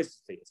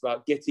multiplicity. It's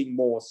about getting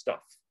more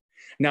stuff.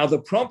 Now, the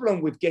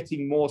problem with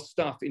getting more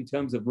stuff in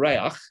terms of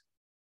Reach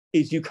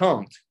is you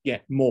can't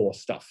get more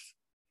stuff.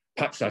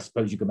 Perhaps I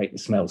suppose you can make the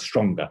smell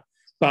stronger,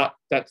 but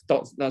that's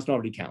not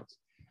really count.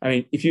 I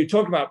mean, if you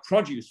talk about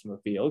produce from a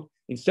field,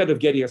 instead of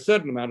getting a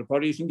certain amount of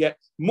produce, you can get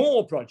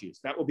more produce.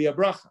 That will be a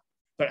bracha.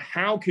 But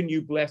how can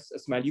you bless a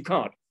smell? You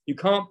can't. You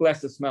can't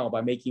bless a smell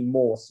by making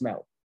more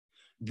smell.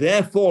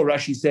 Therefore,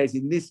 Rashi says,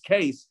 in this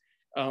case,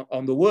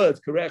 on the words,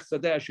 Karech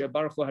Sadeh Asher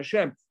Baruchu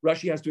Hashem,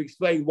 Rashi has to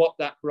explain what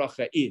that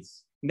bracha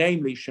is,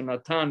 namely,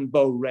 Shanatan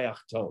Bo Reach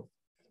Tov,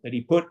 that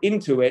he put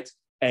into it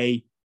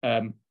a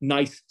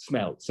nice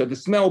smell. So the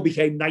smell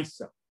became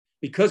nicer.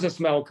 Because a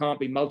smell can't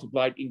be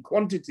multiplied in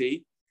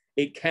quantity,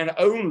 it can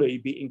only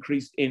be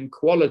increased in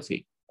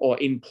quality or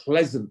in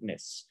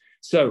pleasantness.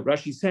 So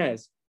Rashi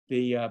says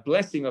the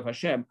blessing of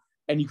Hashem,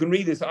 and you can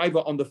read this either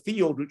on the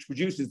field which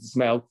produces the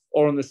smell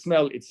or on the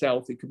smell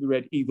itself. It could be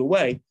read either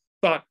way.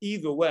 But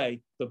either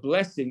way, the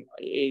blessing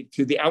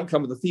to the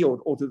outcome of the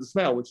field or to the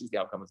smell, which is the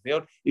outcome of the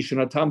field, is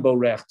Shanatam Bo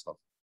Reach Tov.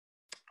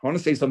 I want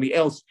to say something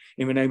else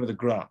in the name of the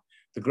Gra.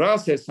 The Gra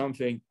says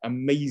something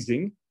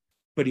amazing,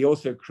 but he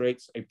also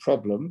creates a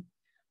problem.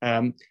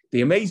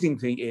 The amazing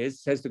thing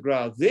is, says the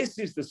Gra, this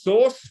is the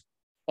source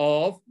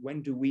of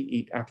when do we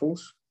eat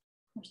apples?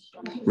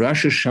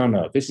 Rosh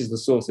Hashanah. This is the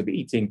source of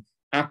eating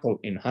apple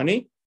in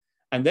honey.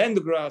 And then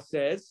the Gra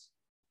says,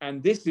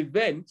 and this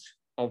event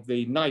of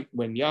the night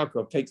when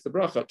Yaakov takes the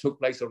bracha took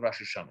place on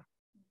Rosh Hashanah.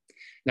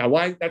 Now,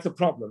 why? That's a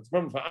problem. It's a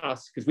problem for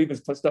us because we've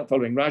been start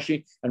following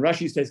Rashi, and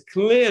Rashi says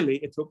clearly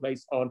it took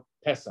place on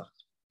Pesach.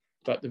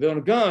 But the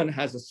Vilna Gaon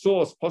has a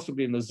source,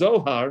 possibly in the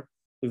Zohar,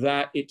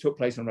 that it took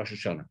place on Rosh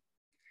Hashanah.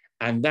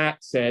 And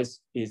that says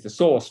is the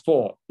source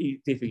for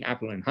eating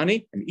apple and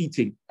honey and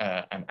eating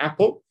an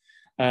apple.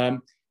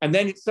 And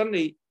then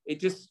it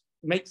just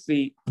makes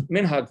the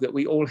minhag that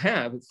we all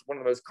have. It's one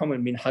of the most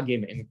common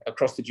minhagim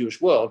across the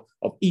Jewish world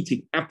of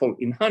eating apple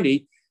in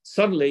honey.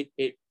 Suddenly,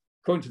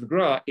 according to the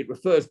Gra, it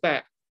refers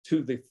back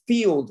to the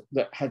field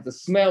that had the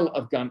smell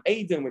of Gan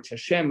Eden, which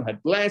Hashem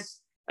had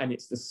blessed. And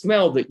it's the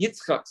smell that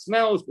Yitzchak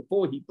smells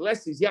before he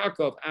blesses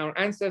Yaakov, our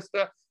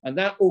ancestor. And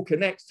that all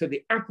connects to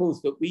the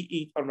apples that we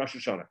eat on Rosh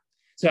Hashanah.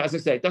 So as I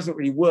say, it doesn't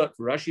really work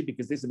for Rashi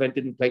because this event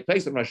didn't take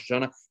place on Rosh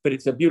Hashanah, but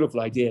it's a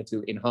beautiful idea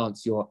to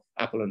enhance your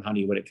apple and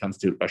honey when it comes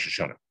to Rosh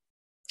Hashanah.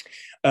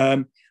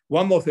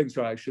 One more thing,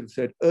 sorry, I should have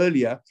said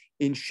earlier,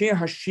 in Shir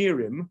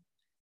HaShirim,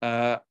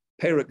 Perek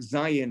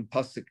Zayin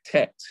Pasuk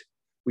Tet,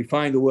 we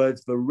find the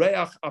words,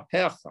 V'reach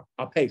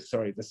apech,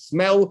 sorry, the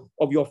smell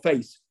of your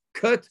face,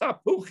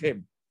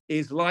 Ketapuchim,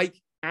 is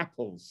like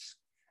apples.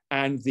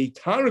 And the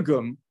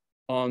Targum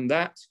on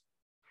that,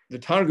 the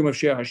Targum of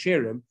Shir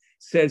HaShirim,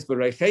 says,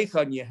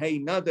 V'reichechan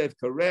yehei nadev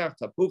kareach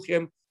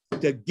tapuchim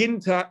de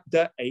ginta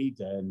de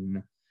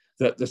Eden,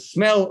 that the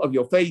smell of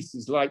your face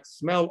is like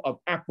smell of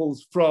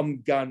apples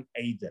from Gan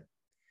Eden.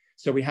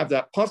 So we have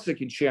that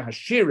pasuk in Shir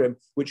HaShirim,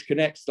 which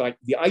connects like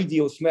the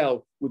ideal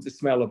smell with the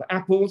smell of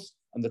apples,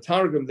 and the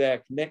Targum there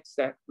connects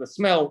that the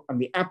smell and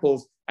the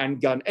apples and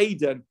Gan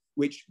Eden,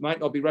 which might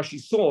not be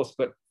Rashi's source,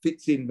 but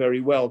fits in very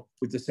well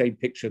with the same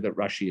picture that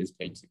Rashi is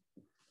painting.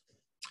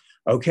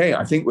 Okay,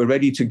 I think we're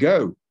ready to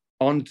go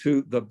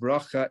onto the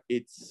bracha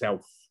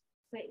itself.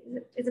 Wait,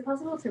 is it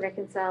possible to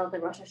reconcile the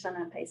Rosh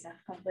Hashanah and Pesach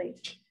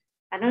complete?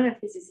 I don't know if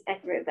this is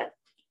accurate, but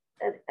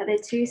are there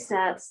two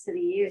starts to the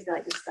year? Is there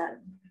like the start?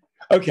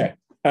 Okay.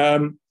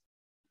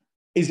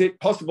 Is it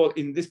possible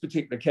in this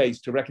particular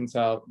case to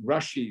reconcile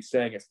Rashi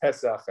saying it's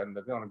Pesach and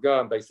the Vilna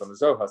Gaon based on the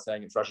Zohar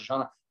saying it's Rosh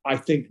Hashanah? I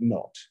think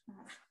not.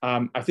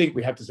 I think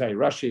we have to say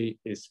Rashi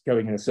is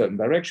going in a certain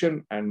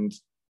direction and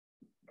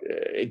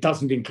it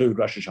doesn't include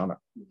Rosh Hashanah.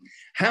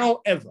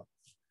 However,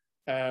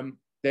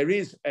 there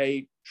is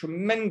a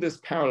tremendous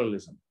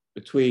parallelism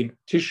between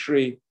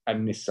Tishri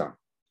and Nisan.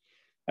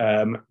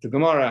 The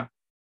Gemara,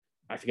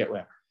 I forget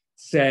where,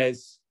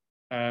 says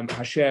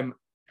Hashem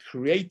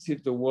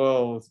created the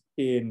world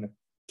in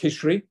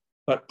Tishri,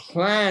 but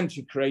planned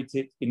to create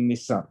it in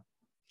Nisan.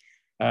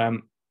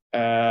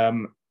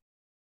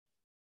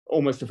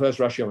 Almost the first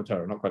Rashi of the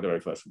Torah, not quite the very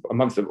first,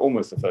 almost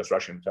the first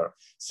Rashi of the Torah,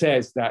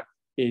 says that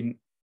in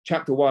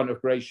chapter 1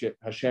 of Bereshit,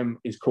 Hashem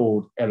is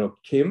called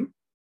Elokim,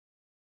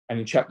 and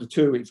in chapter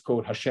 2, it's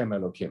called Hashem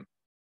Elokim.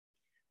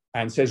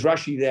 And says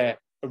Rashi there,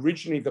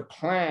 originally the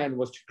plan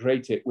was to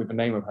create it with the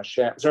name of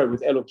Hashem,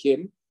 with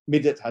Elokim,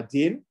 Midat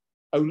Hadin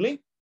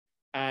only.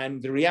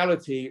 And the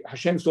reality,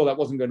 Hashem saw that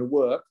wasn't going to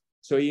work,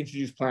 so he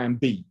introduced plan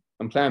B.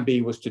 And plan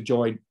B was to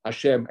join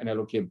Hashem and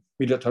Elokim,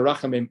 Midat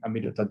HaRachamim and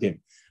Midat Hadin.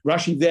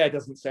 Rashi there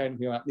doesn't say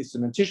anything about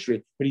Nisan and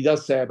Tishri, but he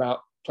does say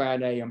about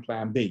plan A and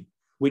plan B,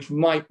 which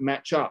might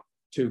match up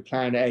to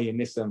plan A in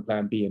Nisan and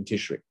plan B in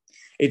Tishri.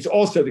 It's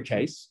also the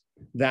case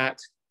that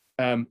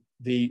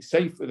the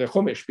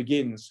Chumash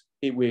begins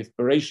with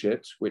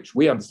Bereshit, which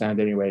we understand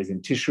anyway is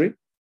in Tishri,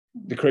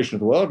 the creation of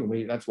the world,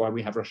 and that's why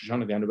we have Rosh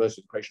Hashanah, the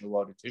anniversary of the creation of the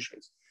world in Tishri.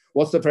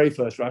 What's the very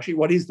first Rashi?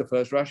 What is the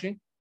first Rashi?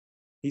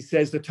 He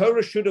says the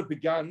Torah should have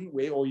begun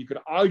with, or you could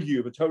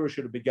argue the Torah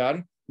should have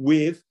begun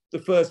with the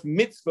first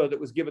mitzvah that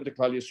was given to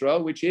Klal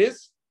Yisrael, which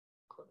is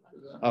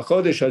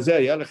HaChodesh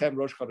Hazeh Yalechem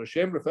Rosh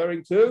Chodeshim,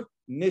 referring to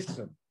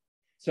Nisan.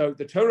 So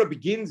the Torah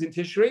begins in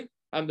Tishri,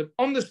 and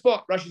on the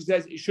spot, Rashi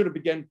says it should have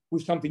begun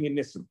with something in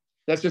Nisan.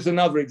 That's just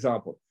another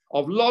example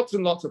of lots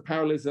and lots of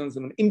parallelisms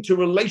and an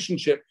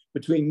interrelationship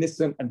between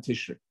Nisan and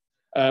Tishri.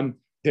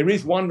 There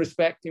is one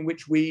respect in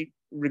which we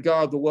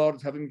regard the world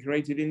as having been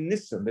created in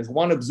Nisan. There's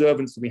one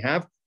observance that we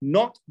have,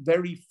 not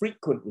very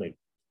frequently,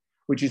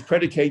 which is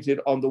predicated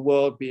on the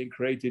world being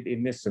created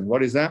in Nisan.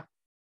 What is that?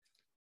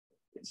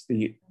 It's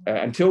the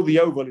until the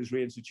Oval is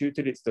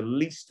reinstituted, it's the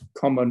least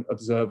common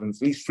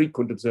observance, least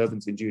frequent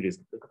observance in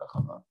Judaism.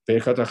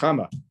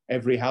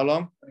 Every how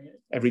long?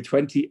 Every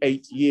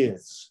 28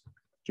 years.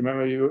 Do you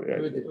remember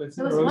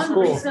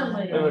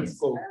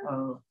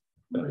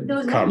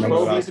Can't remember what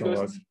the last one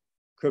was.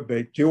 Could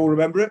be. Do you all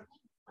remember it?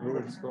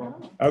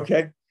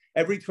 Okay.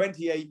 Every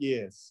 28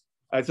 years.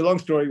 It's a long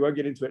story. We won't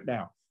get into it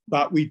now.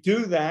 But we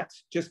do that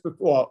just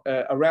before,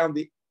 around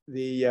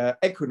the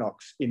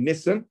equinox in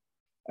Nisan.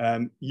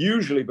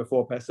 Usually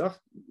before Pesach,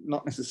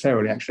 not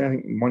necessarily actually. I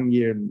think in 1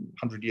 year and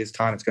 100 years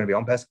time it's going to be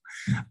on Pesach.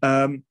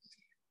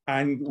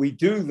 And we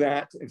do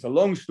that, it's a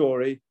long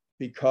story,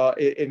 because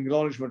in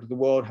acknowledgement of the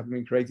world having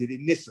been created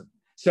in Nisan.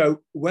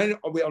 So when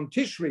we're on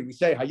Tishri, we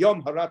say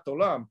Hayom Harat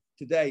Olam.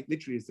 Today,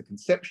 literally, is the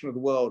conception of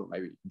the world, or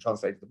maybe you can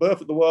translate the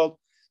birth of the world.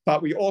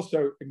 But we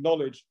also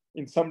acknowledge,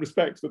 in some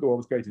respects, that the world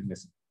was created in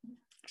Nisan.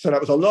 So that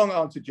was a long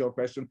answer to your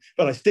question,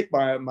 but I stick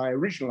by my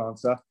original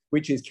answer,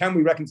 which is, can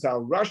we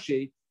reconcile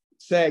Rashi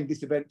saying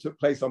this event took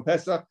place on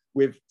Pesach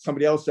with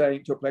somebody else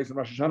saying it took place on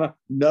Rosh Hashanah?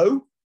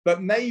 No,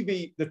 but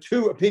maybe the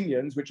two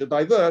opinions, which are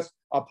diverse,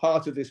 are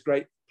part of this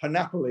great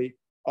panoply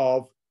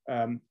of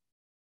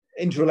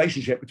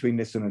interrelationship between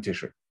Nisan and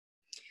Tishri.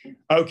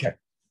 Okay.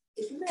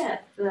 Isn't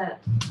that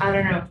I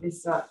don't know if this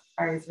is what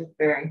I was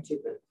referring to,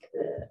 but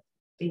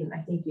I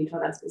think you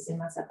told us this in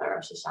Masechah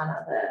Rosh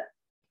Hashanah,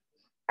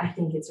 I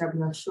think it's Rabbi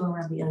Moshe and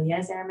Rabbi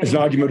Eliezer. It's an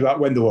argument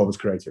about when the world was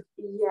created.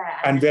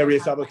 Yeah. And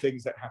various other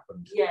things that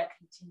happened. Yeah,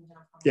 contingent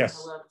upon yes.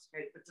 when the world was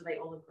created. But do they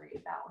all agree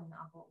about when the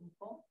Avot was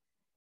born?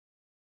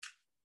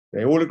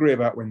 They all agree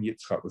about when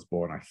Yitzchak was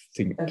born, I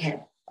think.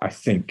 Okay. I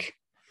think.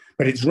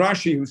 But it's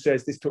Rashi who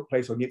says this took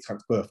place on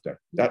Yitzchak's birthday.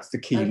 That's the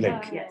key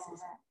link. Yes.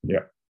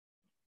 Yeah.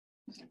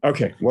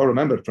 Okay, well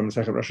remembered from the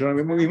second Rosh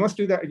Hashanah. We must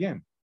do that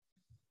again.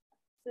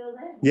 Still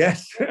there?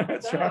 Yes,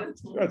 that's right.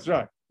 That's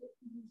right.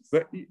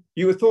 But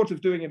you were thought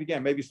of doing it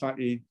again, maybe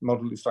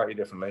modeled it slightly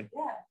differently.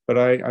 Yeah. But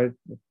I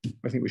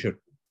think we should.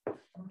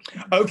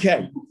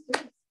 Okay.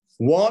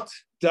 What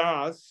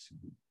does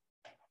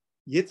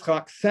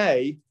Yitzchak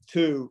say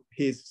to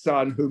his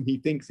son, whom he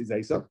thinks is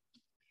Esau?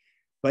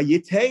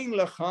 Vayitein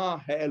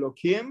lecha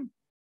ha'elokim,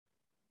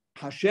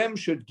 Hashem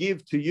should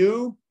give to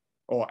you,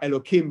 or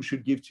Elokim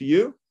should give to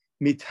you,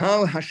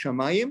 mital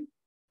hashamayim,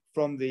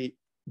 from the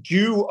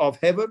dew of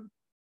heaven,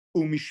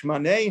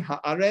 umishmanei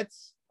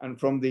haaretz, and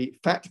from the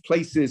fat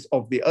places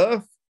of the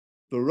earth,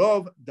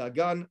 v'rov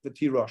dagan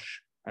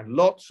v'tirosh, and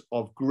lots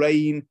of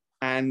grain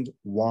and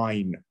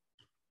wine.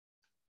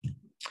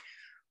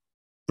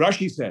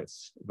 Rashi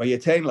says,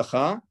 v'yetein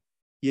lecha,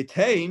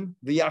 yetein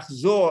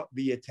v'yachzor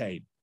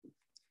v'yetein.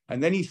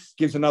 And then he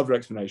gives another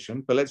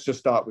explanation, but let's just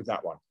start with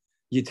that one.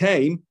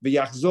 Yetein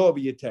v'yachzor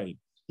v'yetein.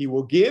 He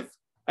will give,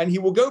 and he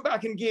will go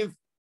back and give,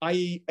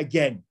 i.e.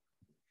 again.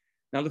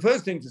 Now, the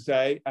first thing to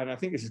say, and I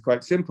think this is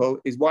quite simple,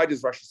 is why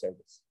does Rashi say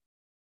this?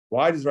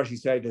 Why does Rashi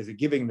say there's a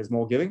giving and there's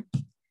more giving?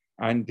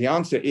 And the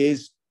answer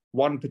is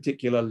one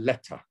particular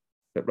letter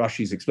that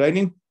Rashi is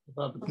explaining,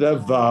 the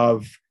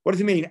Vav. What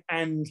does it mean?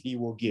 And he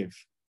will give.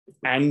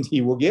 And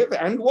he will give.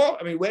 And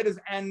what? I mean, where does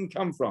and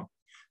come from?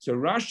 So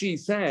Rashi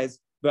says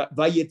that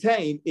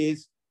Vayetain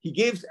is he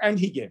gives and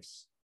he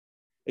gives.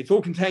 It's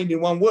all contained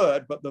in one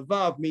word, but the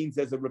Vav means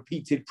there's a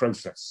repeated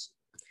process.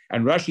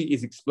 And Rashi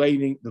is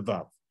explaining the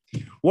Vav.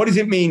 What does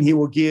it mean he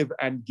will give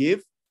and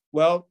give?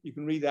 Well, you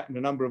can read that in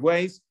a number of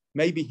ways.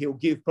 Maybe he'll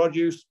give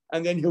produce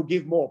and then he'll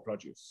give more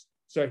produce.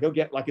 So he'll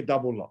get like a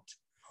double lot.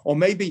 Or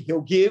maybe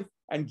he'll give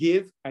and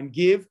give and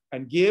give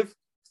and give,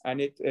 and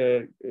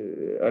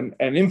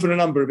an infinite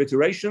number of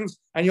iterations,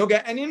 and you'll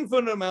get an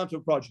infinite amount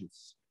of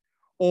produce.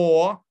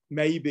 Or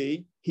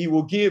maybe he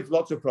will give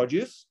lots of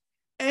produce,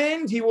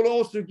 and he will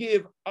also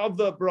give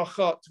other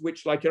brachot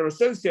which like are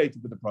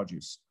associated with the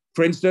produce.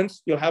 For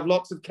instance, you'll have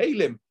lots of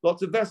kalim,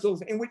 lots of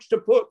vessels in which to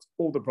put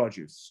all the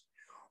produce.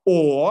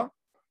 Or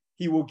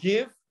he will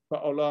give for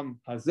olam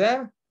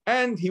hazeh,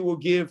 and he will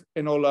give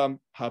in olam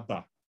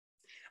haba.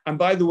 And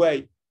by the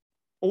way,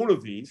 all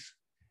of these,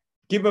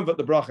 given that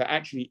the bracha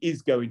actually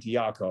is going to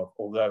Yaakov,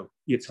 although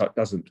Yitzchak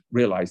doesn't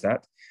realize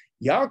that,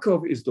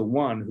 Yaakov is the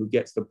one who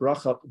gets the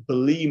bracha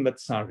b'li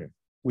matzarim,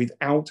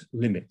 without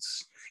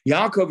limits.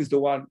 Yaakov is the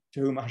one to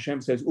whom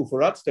Hashem says,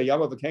 "Ufaratzta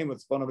yama v'kema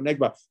tzpon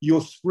v'negba."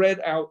 You're spread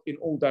out in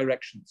all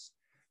directions.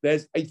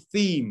 There's a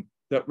theme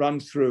that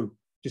runs through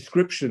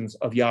descriptions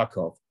of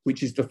Yaakov,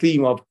 which is the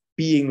theme of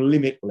being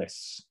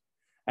limitless.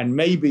 And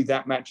maybe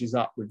that matches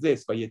up with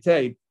this,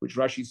 Vayetein, which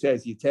Rashi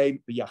says,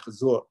 Yetein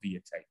v'yachzor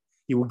v'yetein.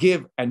 He will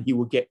give and he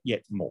will get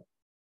yet more.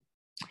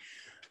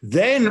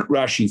 Then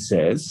Rashi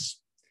says,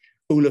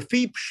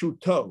 Ulefi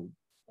pshuto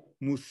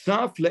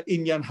musaf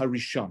le'inyan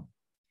harishon.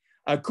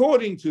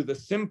 According to the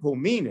simple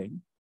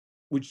meaning,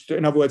 which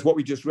in other words, what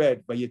we just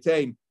read,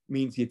 Vayetein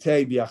means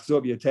Yetein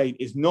v'yachzor v'yetein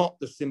is not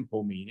the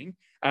simple meaning.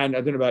 And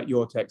I don't know about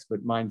your text,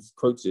 but mine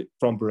quotes it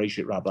from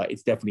Bereshit Rabbah.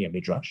 It's definitely a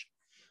midrash.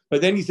 But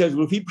then he says,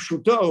 Ulefi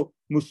pshuto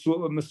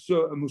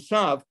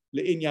musav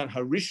le'inyan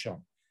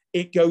harishon.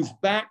 It goes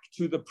back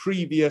to the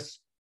previous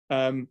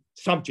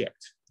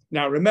subject.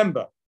 Now,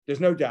 remember, there's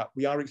no doubt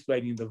we are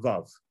explaining the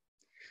Vav.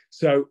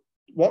 So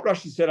what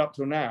Rashi said up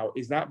till now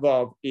is that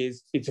Vav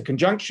it's a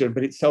conjunction,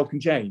 but it's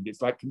self-contained.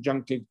 It's like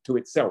conjunctive to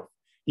itself.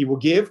 He will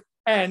give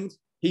and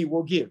he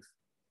will give,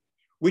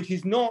 which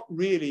is not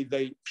really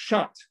the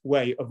pshat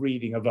way of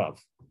reading a Vav.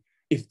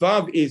 If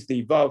Vav is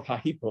the Vav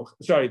HaHipuch,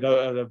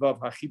 the Vav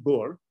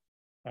HaChibur,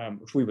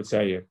 which we would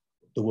say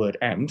the word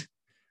and,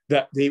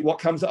 that what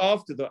comes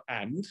after the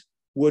and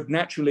would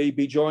naturally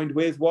be joined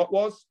with what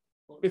was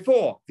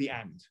before the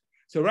and.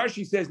 So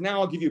Rashi says,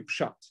 now I'll give you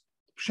pshat.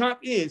 Pshat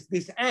is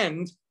this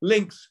and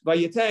links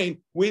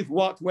Vayetein with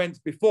what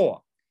went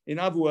before. In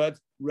other words,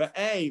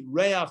 Re'ei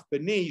Reach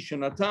B'ni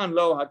Shenatan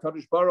Lo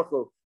HaKadosh Baruch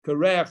Hu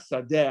Kareach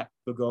Sadeh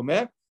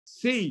V'gomer.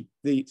 See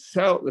the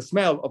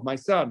smell of my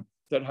son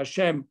that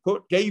Hashem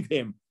gave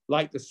him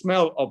like the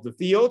smell of the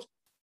field.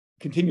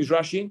 Continues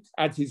Rashi,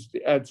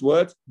 adds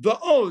words.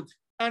 V'od,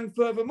 and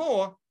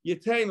furthermore,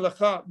 Yitain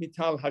Lecha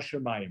Mital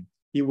Hashemayim.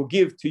 He will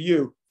give to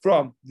you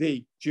from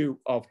the dew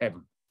of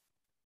heaven.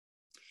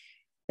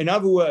 In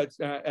other words,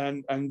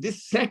 and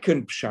this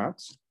second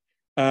pshat,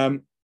 I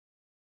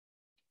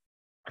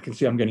can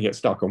see I'm going to get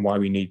stuck on why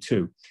we need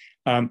two.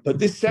 But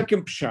this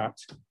second pshat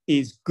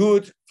is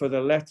good for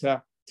the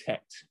letter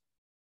tet.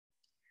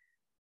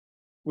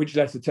 Which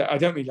letter tet? I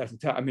don't mean letter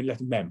tet, I mean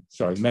letter mem.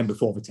 Sorry, mem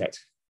before the tet.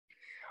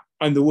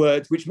 And the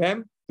word, which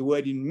mem? The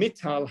word in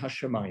mital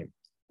hashemayim.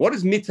 What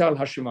does mital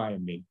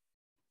hashemayim mean?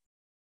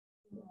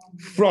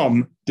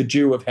 From the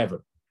dew of heaven.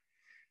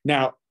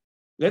 Now,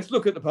 let's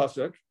look at the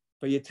pasuk.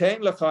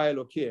 Vayetein lecha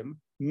Elokim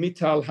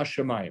mital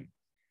hashemayim.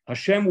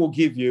 Hashem will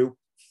give you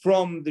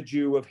from the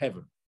dew of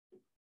heaven.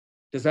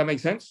 Does that make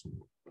sense?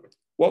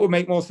 What would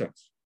make more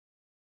sense?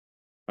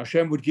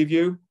 Hashem would give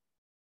you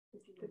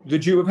the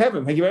dew of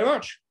heaven. Thank you very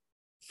much.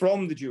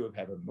 From the dew of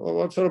heaven. Well,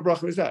 what sort of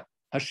bracha is that?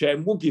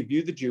 Hashem will give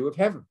you the dew of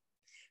heaven.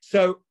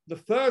 So the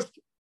first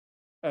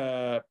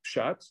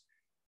pshat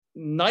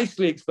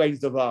nicely explains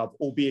the verb,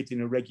 albeit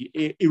in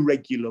a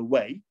irregular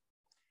way,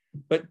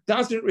 but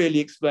doesn't really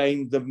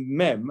explain the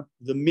mem,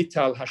 the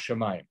mital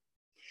hashemayim.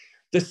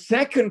 The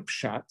second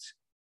pshat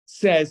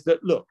says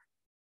that, look,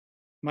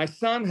 my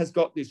son has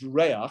got this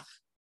reach,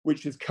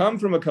 which has come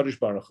from a Kadosh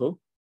Baruch Hu,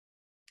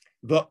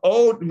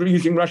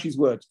 using Rashi's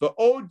words,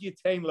 v'od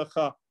yitain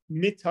lecha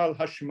mital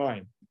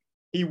hashemayim.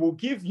 He will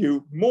give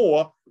you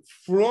more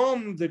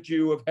from the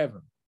dew of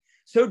heaven.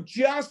 So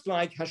just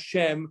like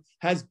Hashem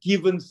has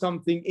given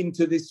something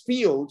into this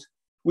field,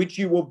 which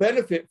you will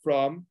benefit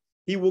from,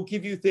 he will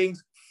give you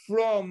things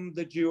from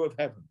the dew of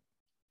heaven.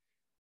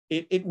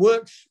 It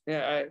works,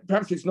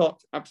 perhaps it's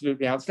not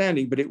absolutely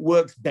outstanding, but it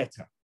works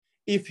better.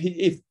 If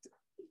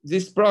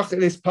this bracha,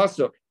 this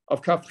pasuk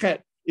of Kafchet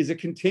is a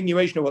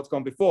continuation of what's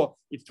gone before,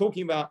 it's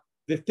talking about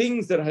the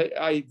things that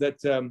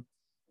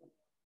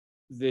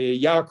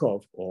the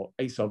Yaakov, or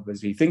Esav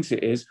as he thinks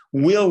it is,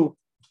 will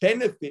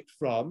benefit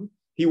from.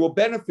 He will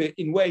benefit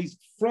in ways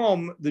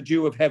from the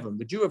dew of heaven.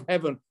 The dew of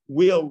heaven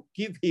will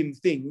give him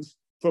things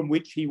from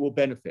which he will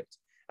benefit.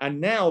 And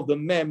now the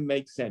mem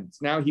makes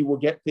sense. Now he will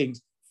get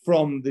things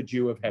from the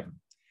dew of heaven.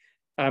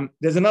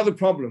 There's another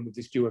problem with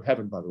this dew of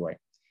heaven, by the way,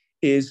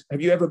 is,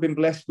 have you ever been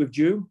blessed with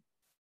dew?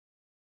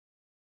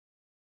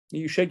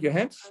 You shake your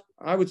heads.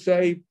 I would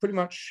say pretty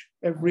much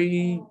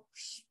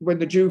when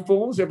the dew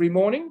falls every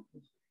morning,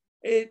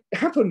 it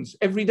happens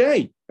every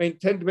day. I mean,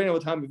 depending on the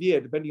time of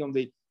year, depending on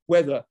the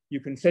weather, you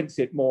can sense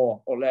it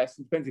more or less.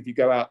 It depends if you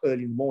go out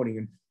early in the morning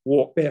and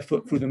walk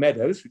barefoot through the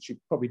meadows, which you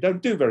probably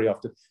don't do very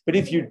often. But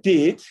if you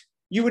did,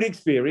 you would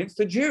experience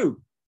the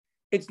dew.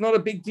 It's not a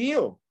big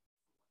deal.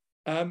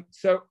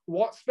 So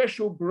what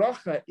special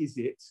bracha is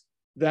it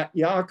that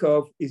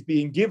Yaakov is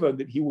being given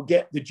that he will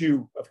get the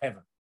dew of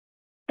heaven?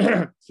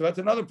 So that's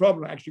another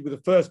problem actually with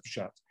the first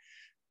pshat,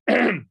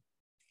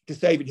 to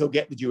say that he'll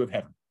get the dew of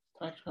heaven.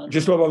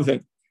 Just one other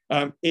thing.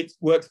 It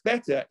works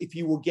better if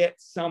you will get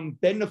some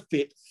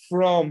benefit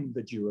from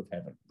the dew of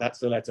heaven. That's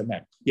the letter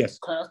mem. Yes.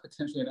 Can I ask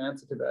potentially an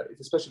answer to that,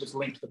 especially if it's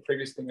linked to the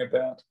previous thing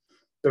about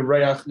the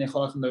reach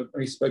nechach, and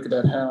we spoke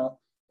about how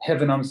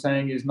heaven, I'm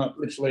saying, is not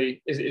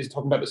literally, is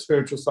talking about the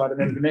spiritual side, and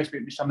then the next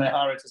bit, Mishamnei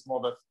Haaretz, is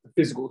more the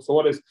physical. So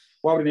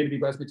why would it need to be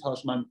both Mital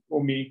Hashemayim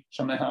or Mi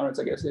Shamnei Haaretz,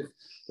 I guess, if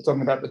we're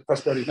talking about the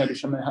prosperity, maybe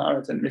Shamnei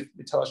Haaretz, and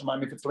Mital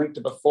Hashemayim, if it's linked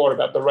to before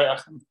about the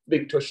reach,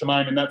 linked to a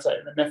Shemayim, and that's it,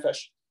 and the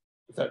Nefesh,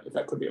 if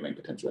that could be a link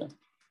potentially,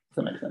 if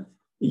that makes sense.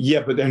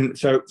 Yeah, but then,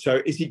 so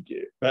is he,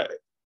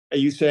 are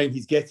you saying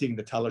he's getting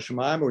the Tal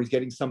HaShemayim, or he's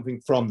getting something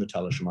from the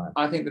Tal HaShemayim?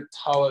 I think the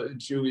Tal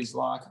Jew is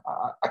like,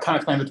 I can't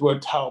explain the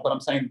word Tal, but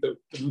I'm saying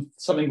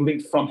something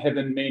linked from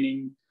heaven,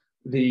 meaning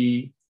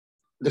the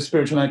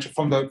spiritual nature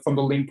from the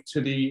link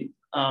to the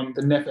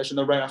Nefesh and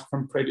the Reach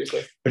from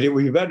previously. But it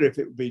would be better if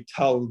it would be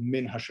Tal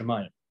Min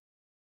HaShemayim.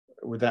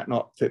 Would that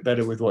not fit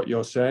better with what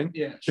you're saying?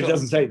 Yeah, sure. It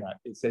doesn't say that.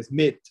 It says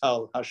Mit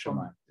Tal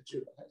HaShemayim.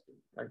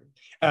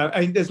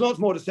 And there's lots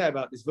more to say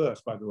about this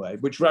verse, by the way,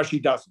 which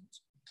Rashi doesn't.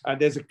 And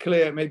there's a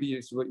clear, maybe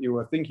it's what you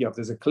were thinking of,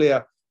 there's a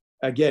clear,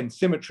 again,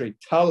 symmetry.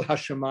 Tal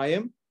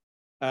HaShemayim,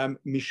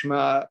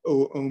 Mishma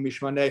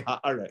Mishmanei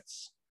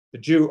Haaretz, the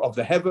dew of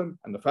the heaven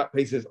and the fat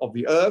places of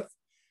the earth.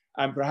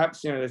 And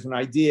perhaps, there's an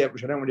idea,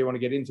 which I don't really want to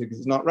get into because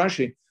it's not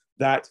Rashi,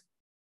 that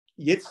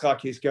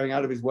Yitzchak is going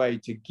out of his way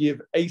to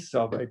give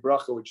Esav a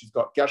bracha, which has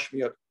got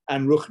Gashmiot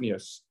and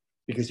Ruchnius,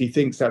 because he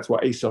thinks that's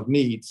what Esav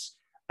needs.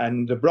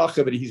 And the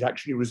bracha that he's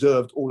actually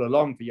reserved all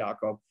along for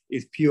Yaakov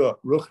is pure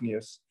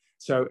Ruchnius.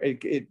 So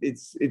it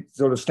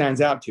sort of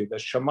stands out to you.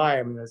 There's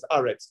Shemayim and there's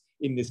Aretz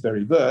in this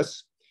very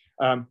verse.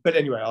 But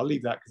anyway, I'll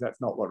leave that because that's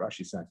not what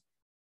Rashi says.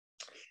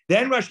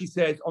 Then Rashi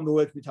says on the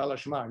word Mital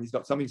HaShemayim, he's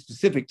got something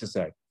specific to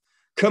say.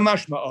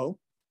 Kamashma'o.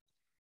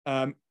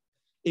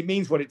 It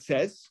means what it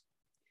says.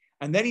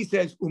 And then he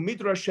says,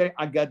 Umidrashe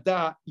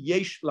agada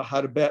yesh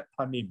laharbe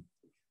panim.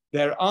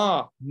 There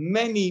are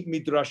many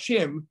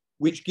midrashim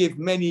which give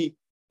many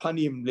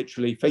panim,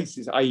 literally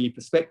faces, i.e.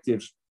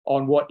 perspectives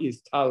on what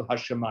is Tal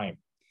HaShamayim.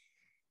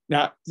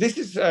 Now, this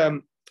is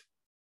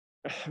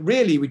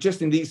really, we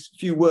just in these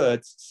few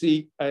words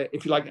see,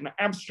 if you like, an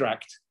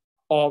abstract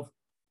of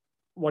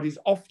what is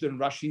often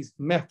Rashi's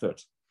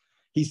method.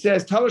 He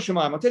says, Tal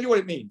HaShamayim, I'll tell you what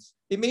it means.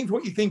 It means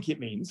what you think it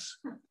means.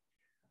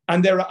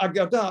 And there are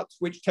agadat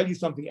which tell you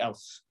something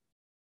else.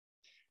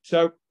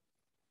 So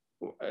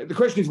the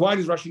question is, why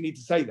does Rashi need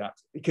to say that?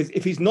 Because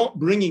if he's not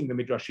bringing the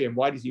Midrashim,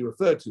 why does he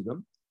refer to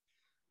them?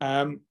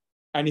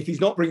 And if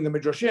he's not bringing the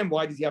Midrashim,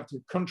 why does he have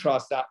to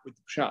contrast that with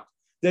the Pshat?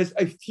 There's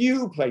a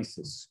few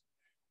places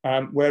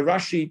where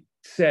Rashi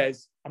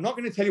says, I'm not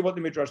going to tell you what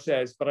the Midrash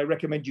says, but I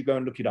recommend you go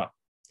and look it up,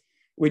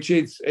 which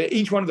is,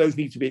 each one of those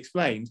needs to be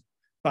explained.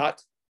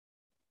 But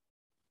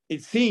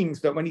it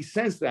seems that when he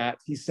says that,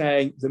 he's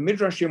saying the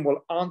Midrashim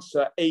will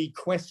answer a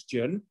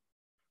question,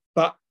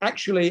 but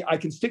actually I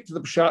can stick to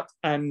the Pshat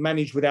and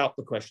manage without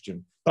the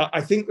question. But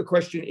I think the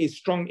question is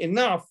strong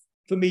enough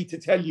for me to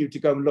tell you to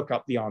go and look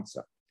up the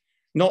answer.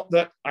 Not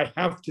that I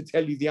have to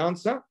tell you the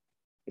answer.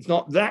 It's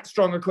not that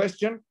strong a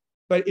question,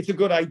 but it's a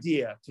good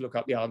idea to look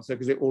up the answer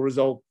because it will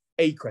resolve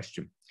a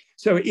question.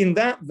 So in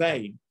that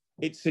vein,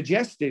 it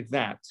suggested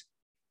that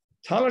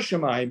Tal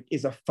HaShamayim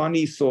is a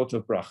funny sort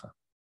of bracha.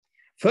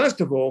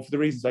 First of all, for the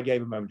reasons I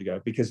gave a moment ago,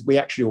 because we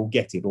actually all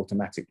get it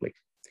automatically.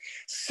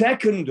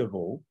 Second of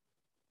all,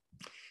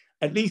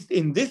 at least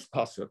in this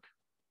pasuk,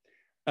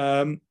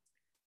 the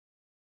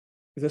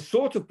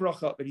sort of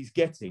bracha that he's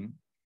getting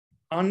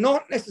are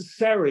not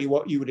necessarily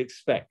what you would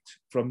expect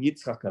from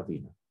Yitzchak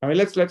Avinu. I mean,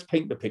 let's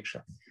paint the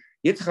picture.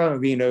 Yitzchak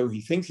Avinu,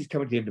 he thinks he's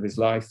coming to the end of his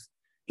life.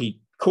 He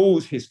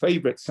calls his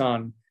favorite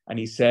son and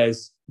he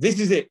says, this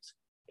is it.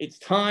 It's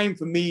time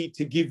for me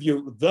to give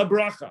you the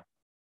bracha.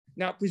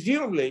 Now,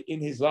 presumably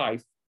in his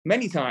life,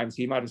 many times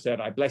he might have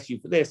said, I bless you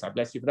for this, I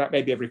bless you for that.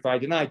 Maybe every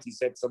Friday night he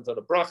said some sort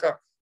of bracha.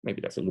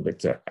 Maybe that's a little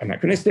bit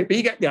anachronistic, but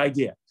you get the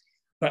idea.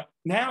 But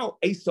now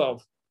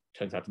Esav,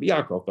 turns out to be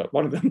Yaakov, but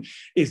one of them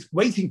is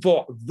waiting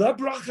for the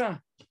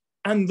bracha.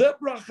 And the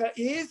bracha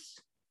is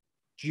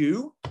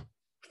dew,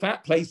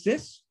 fat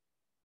places,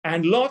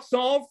 and lots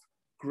of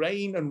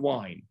grain and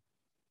wine.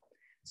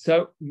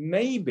 So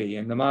maybe,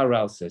 and the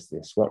Maharal says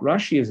this, what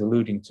Rashi is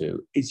alluding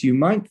to is you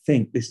might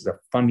think this is a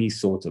funny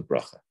sort of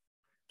bracha.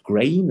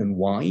 Grain and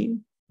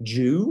wine,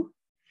 dew.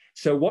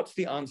 So what's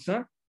the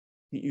answer?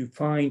 That you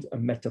find a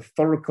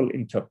metaphorical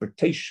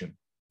interpretation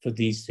for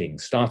these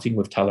things, starting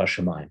with Tal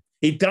HaShamayim.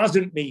 It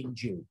doesn't mean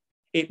dew.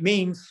 It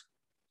means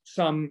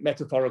some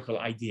metaphorical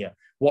idea,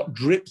 what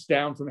drips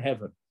down from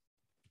heaven.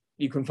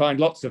 You can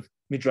find lots of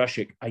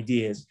midrashic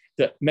ideas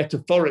that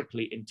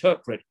metaphorically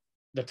interpret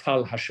the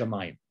Tal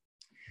HaShamayim.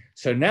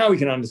 So now we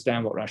can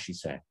understand what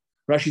Rashi's saying.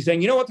 Rashi's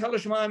saying, you know what Tal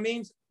HaShamayim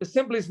means? The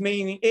simplest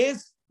meaning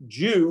is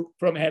dew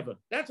from heaven.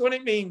 That's what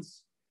it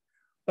means.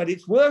 But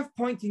it's worth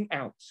pointing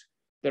out,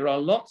 there are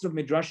lots of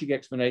midrashic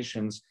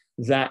explanations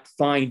that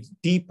find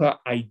deeper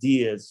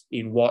ideas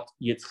in what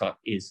Yitzchak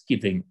is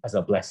giving as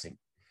a blessing.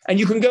 And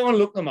you can go and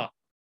look them up.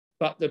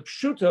 But the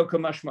pshuto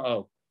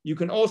kamashma'o, you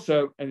can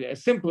also, a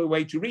simpler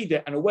way to read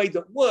it and a way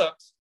that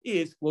works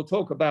is, we'll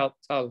talk about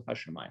Tal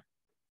HaShamayim.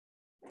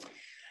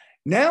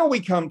 Now we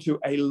come to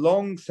a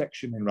long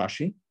section in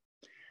Rashi.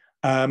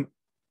 And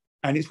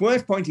it's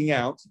worth pointing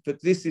out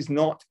that this is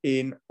not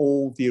in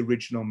all the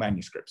original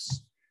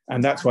manuscripts.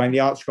 And that's why in the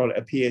Art Scroll it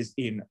appears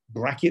in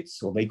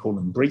brackets, or they call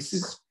them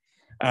braces.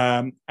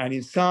 And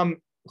in some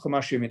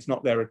Chumashim, it's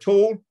not there at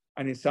all.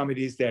 And in some, it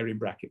is there in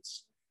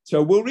brackets.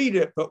 So we'll read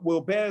it, but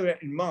we'll bear it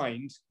in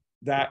mind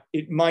that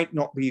it might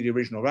not be the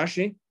original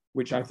Rashi,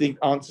 which I think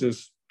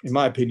answers, in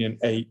my opinion,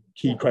 a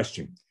key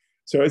question.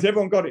 So has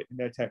everyone got it in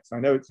their text? I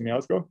know it's in the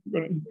Art Scroll.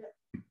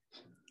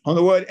 On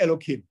the word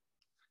Elokim.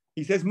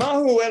 He says,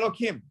 Mahu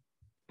Elokim.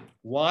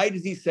 Why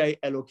does he say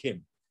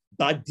Elokim?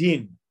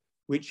 Badin,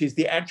 which is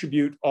the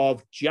attribute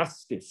of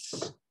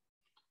justice.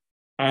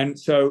 And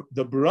so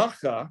the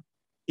bracha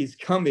is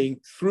coming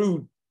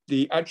through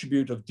the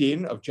attribute of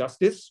din, of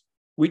justice,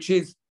 which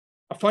is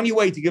a funny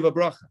way to give a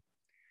bracha,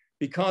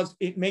 because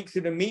it makes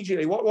it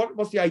immediately,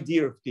 what's the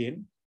idea of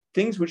din?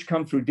 Things which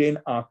come through din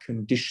are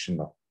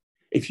conditional.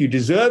 If you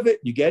deserve it,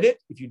 you get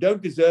it. If you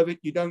don't deserve it,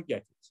 you don't get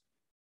it,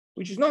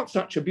 which is not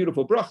such a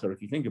beautiful bracha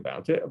if you think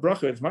about it. A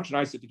bracha is much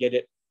nicer to get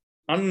it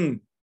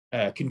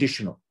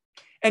unconditional.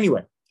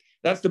 Anyway,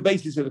 that's the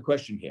basis of the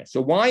question here.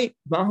 So why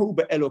Mahu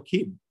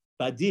be'elokim,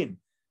 badin,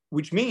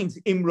 which means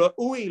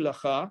imra'ui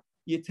lacha,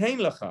 yetein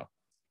lacha.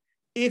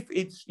 If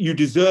it's you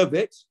deserve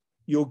it,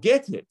 you'll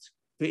get it.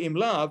 Ve'im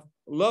lav,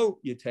 lo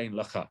yetein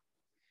lacha.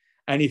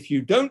 And if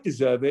you don't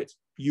deserve it,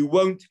 you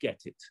won't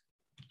get it.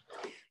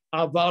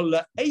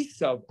 Aval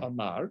Esav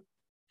amar,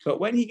 but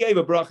when he gave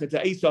a bracha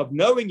to Esav,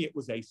 knowing it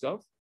was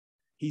Esav,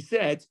 he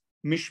said,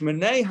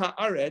 Mishmanei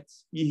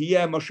haaretz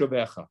yihiyeh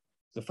moshavecha.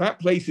 The fat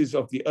places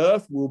of the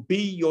earth will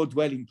be your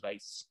dwelling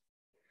place.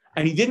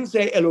 And he didn't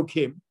say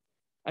Elokim,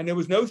 and there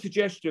was no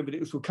suggestion that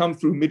it will come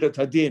through Midat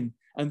Hadin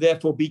and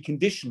therefore be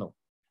conditional.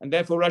 And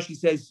therefore Rashi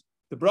says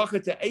the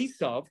bracha to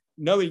Esav,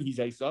 knowing he's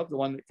Esav, the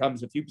one that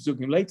comes a few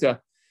pesukim later,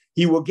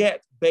 he will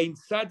get ben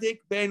tzaddik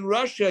ben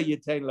rasha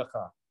yitain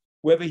lecha.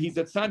 Whether he's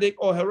a tzaddik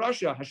or a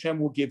rasha, Hashem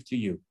will give to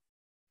you.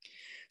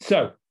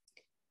 So,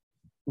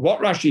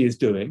 what Rashi is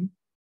doing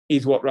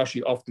is what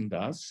Rashi often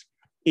does,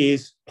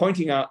 is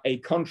pointing out a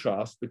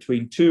contrast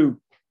between two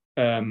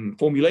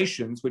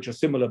formulations which are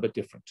similar but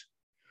different.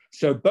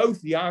 So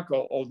both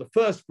Yaakov, or the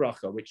first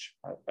bracha, which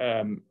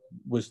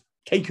was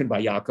taken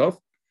by Yaakov,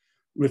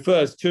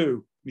 refers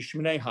to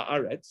Mishmnei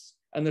Haaretz,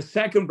 and the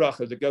second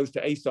bracha that goes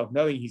to Esav,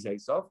 knowing he's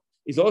Esav,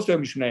 is also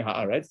Mishmnei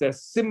Haaretz. They're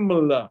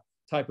similar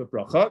type of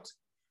brachot,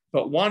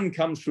 but one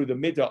comes through the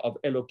midah of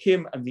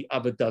Elokim and the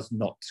other does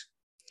not.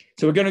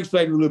 So we're going to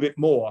explain a little bit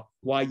more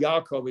why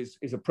Yaakov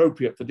is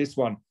appropriate for this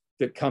one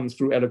that comes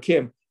through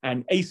Elokim,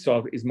 and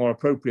Esav is more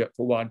appropriate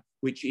for one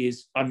which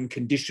is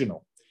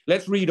unconditional.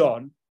 Let's read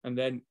on, and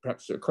then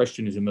perhaps a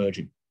question is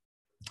emerging.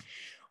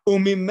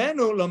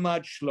 Umimenu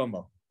lamad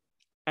Shlomo.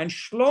 And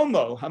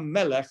Shlomo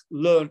HaMelech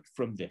learned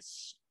from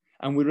this.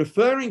 And we're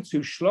referring to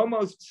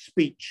Shlomo's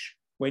speech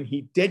when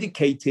he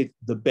dedicated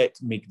the Bet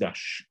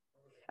Mikdash.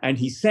 And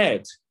he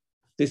said,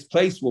 this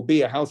place will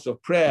be a house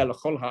of prayer,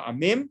 l'chol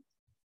ha'amim.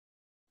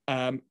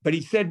 But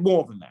he said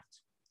more than that.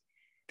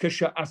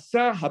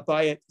 K'sha'asa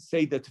habayet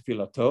seder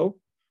tefilato,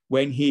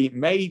 when he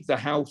made the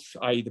house,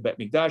 i.e. the Bet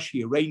Mikdash,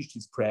 he arranged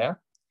his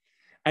prayer.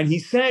 And he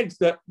said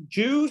that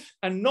Jews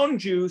and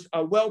non-Jews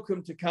are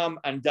welcome to come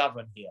and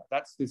daven here.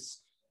 That's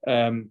this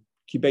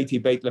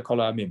Kibeti Beit L'Kol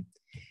Ha'amim.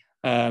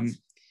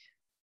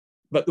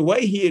 But the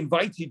way he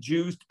invited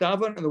Jews to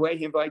daven and the way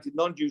he invited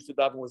non-Jews to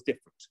daven was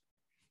different.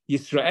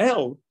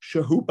 Yisrael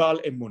shehu bal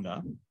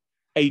emunah,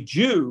 a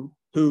Jew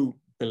who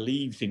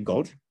believes in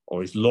God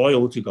or is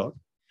loyal to God,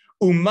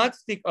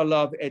 umatzdik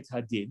alav et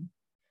hadin,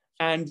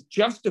 and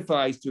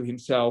justifies to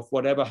himself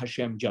whatever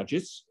Hashem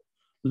judges.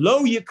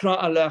 Lo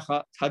yikra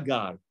alecha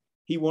tagar.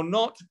 He will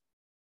not,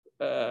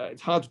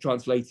 it's hard to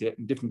translate it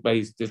in different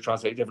ways to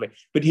translate it differently,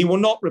 but he will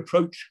not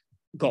reproach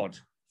God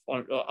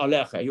on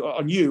alecha,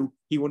 on you,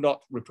 he will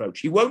not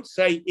reproach. He won't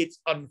say it's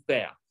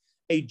unfair.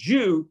 A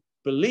Jew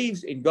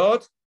believes in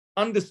God,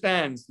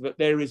 understands that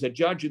there is a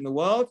judge in the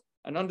world,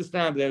 and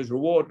understands there is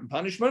reward and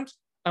punishment,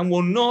 and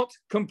will not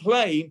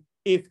complain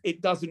if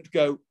it doesn't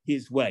go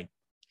his way.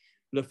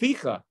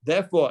 Leficha,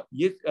 therefore,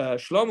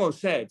 Shlomo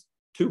said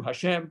to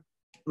Hashem,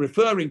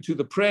 referring to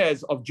the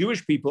prayers of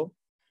Jewish people,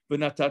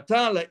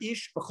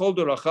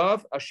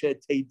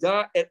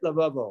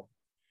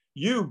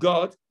 you,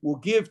 God, will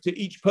give to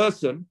each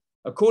person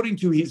according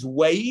to his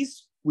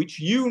ways, which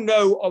you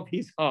know of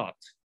his heart.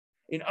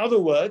 In other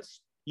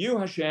words, you,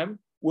 Hashem,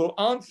 will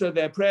answer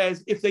their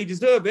prayers if they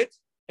deserve it,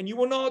 and you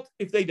will not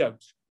if they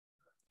don't.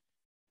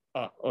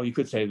 Or you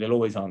could say they'll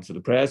always answer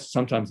the prayers.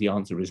 Sometimes the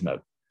answer is no.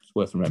 It's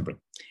worth remembering.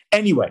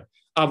 Anyway,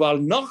 Aval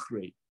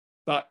Nochri,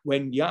 but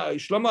when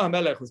Shlomo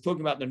HaMelech was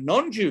talking about the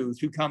non-Jews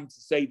who come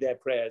to say their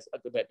prayers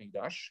at the Bet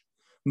Mikdash,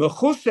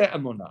 Mechuseh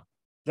Emunah,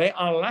 they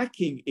are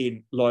lacking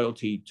in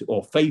loyalty to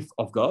or faith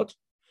of God.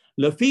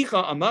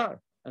 Leficha Amar,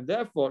 and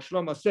therefore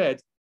Shlomo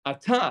said,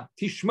 Ata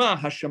Tishma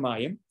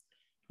Hashamayim,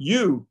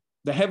 you,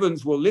 the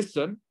heavens, will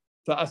listen.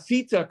 For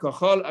Asita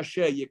Kachol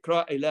Asher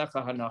Yikra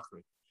Elecha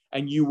Hanachri,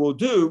 and you will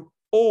do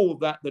all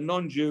that the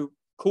non-Jew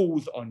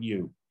calls on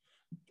you.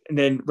 And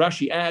then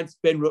Rashi adds,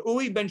 Ben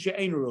Ra'ui, Ben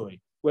She'ein Ra'ui,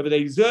 whether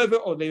they deserve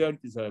it or they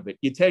don't deserve it.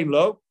 Yitain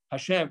lo,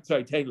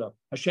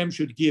 Hashem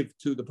should give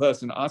to the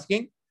person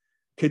asking.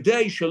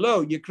 Kedei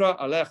shelo yikra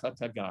alecha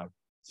tagar.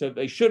 So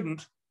they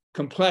shouldn't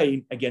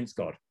complain against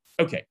God.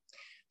 Okay.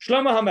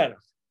 Shlomo HaMelech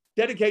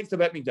dedicates the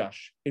Bet Mikdash,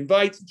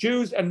 invites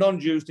Jews and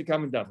non-Jews to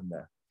come and daven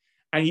there.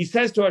 And he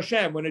says to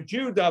Hashem, when a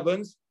Jew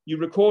davens, you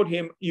record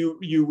him, you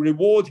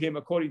reward him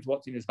according to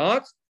what's in his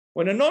heart.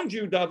 When a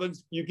non-Jew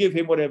davens, you give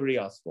him whatever he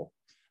asks for.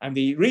 And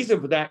the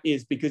reason for that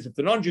is because if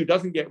the non-Jew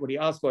doesn't get what he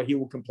asks for, he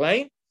will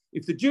complain.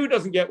 If the Jew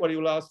doesn't get what he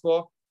will ask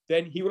for,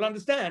 then he will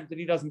understand that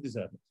he doesn't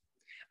deserve it.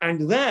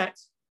 And that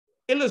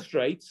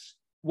illustrates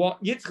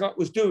what Yitzchak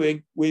was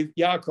doing with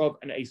Yaakov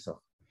and Esav.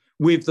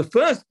 With the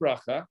first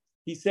bracha,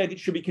 he said it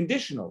should be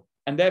conditional,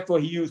 and therefore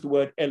he used the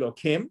word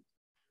Elokim.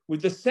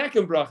 With the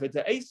second bracha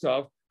to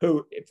Esav,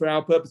 who for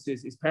our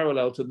purposes is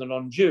parallel to the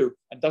non-Jew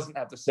and doesn't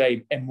have the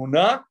same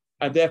emunah,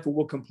 and therefore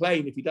will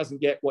complain if he doesn't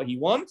get what he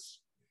wants,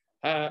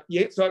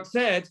 Yitzchak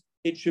said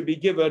it should be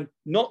given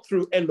not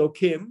through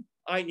Elokim,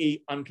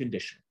 i.e.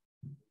 unconditional.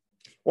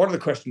 What are the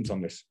questions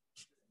on this?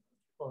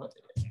 Well,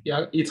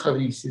 yeah,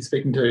 Yitzchak is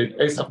speaking to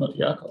Esav, not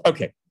Yaakov.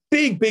 Okay,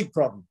 big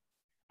problem.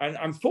 And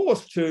I'm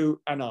forced to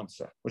an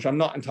answer, which I'm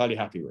not entirely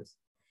happy with.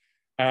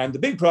 And the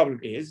big problem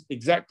is,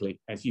 exactly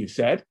as you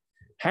said,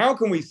 how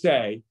can we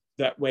say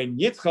that when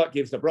Yitzchak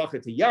gives the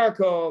bracha to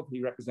Yaakov,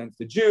 he represents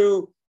the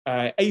Jew,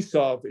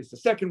 Esav is the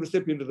second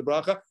recipient of the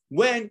bracha,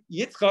 when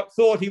Yitzchak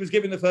thought he was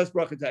giving the first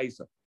bracha to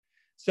Esav?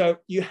 So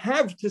you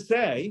have to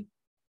say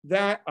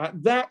that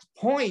at that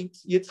point,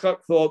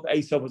 Yitzchak thought that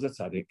Esav was a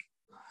tzaddik.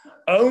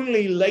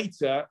 Only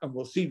later, and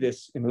we'll see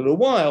this in a little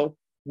while,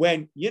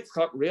 when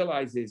Yitzchak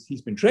realizes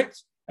he's been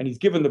tricked and he's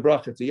given the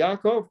bracha to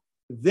Yaakov,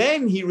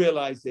 then he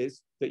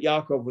realizes that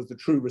Yaakov was the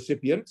true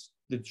recipient,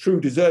 the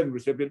true deserving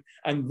recipient.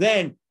 And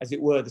then, as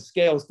it were, the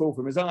scales fall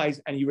from his eyes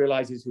and he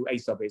realizes who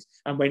Esav is.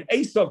 And when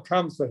Esav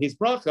comes for his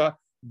bracha,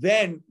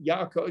 then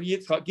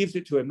Yitzchak gives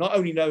it to him, not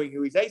only knowing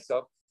who is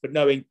Esav, but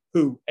knowing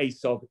who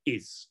Esav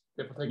is.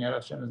 Therefore taking out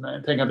Hashem's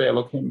name, taking out the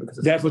Elohim.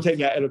 Therefore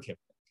taking out Elohim.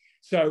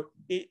 So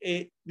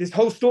this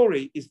whole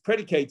story is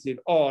predicated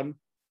on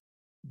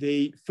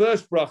the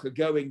first bracha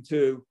going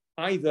to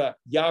either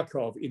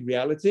Yaakov in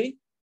reality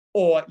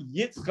or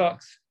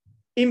Yitzchak's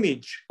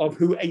image of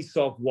who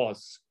Esav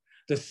was.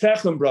 The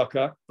second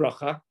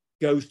bracha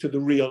goes to the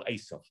real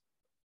Esav.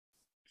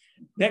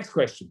 Next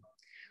question.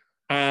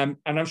 And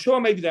I'm sure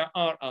maybe there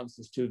are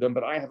answers to them,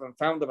 but I haven't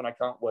found them and I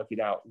can't work it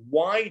out.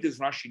 Why does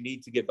Rashi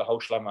need to give the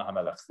whole Shlomo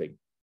HaMelech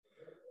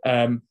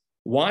thing?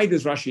 Why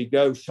does Rashi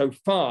go so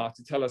far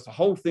to tell us the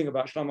whole thing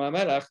about Shlomo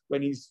HaMelech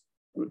when he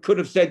could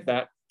have said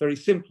that very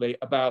simply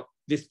about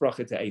this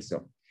bracha to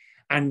Esav?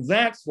 And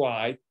that's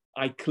why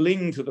I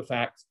cling to the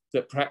fact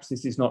that perhaps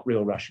this is not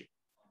real Rashi,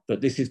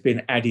 that this has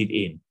been added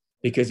in,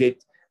 because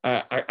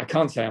I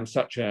can't say I'm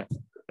such a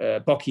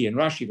Boki in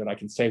Rashi that I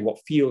can say what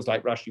feels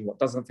like Rashi and what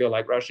doesn't feel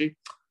like Rashi.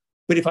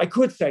 But if I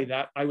could say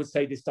that, I would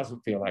say this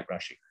doesn't feel like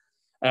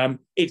Rashi.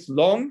 It's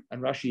long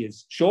and Rashi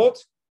is short.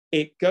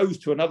 It goes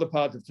to another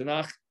part of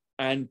Tanakh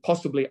and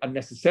possibly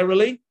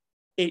unnecessarily.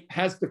 It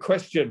has the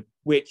question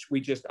which we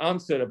just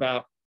answered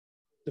about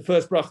the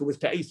first bracha was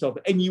to Esav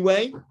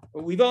anyway.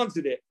 Well, we've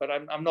answered it, but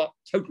I'm not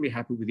totally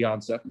happy with the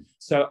answer.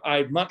 So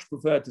I'd much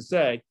prefer to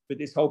say that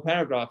this whole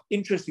paragraph,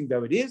 interesting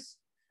though it is,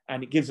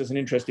 and it gives us an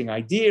interesting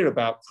idea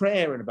about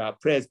prayer and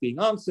about prayers being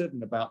answered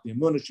and about the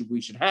emunah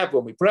we should have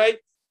when we pray.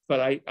 But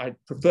I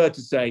prefer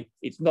to say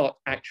it's not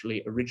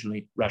actually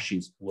originally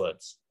Rashi's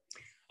words.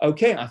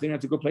 Okay, I think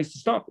that's a good place to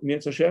stop.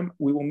 Mirz Hashem,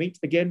 we will meet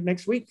again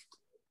next week.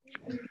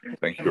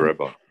 Thank you,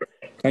 Rabbi.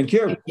 Thank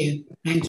you. Thank you. Thank you.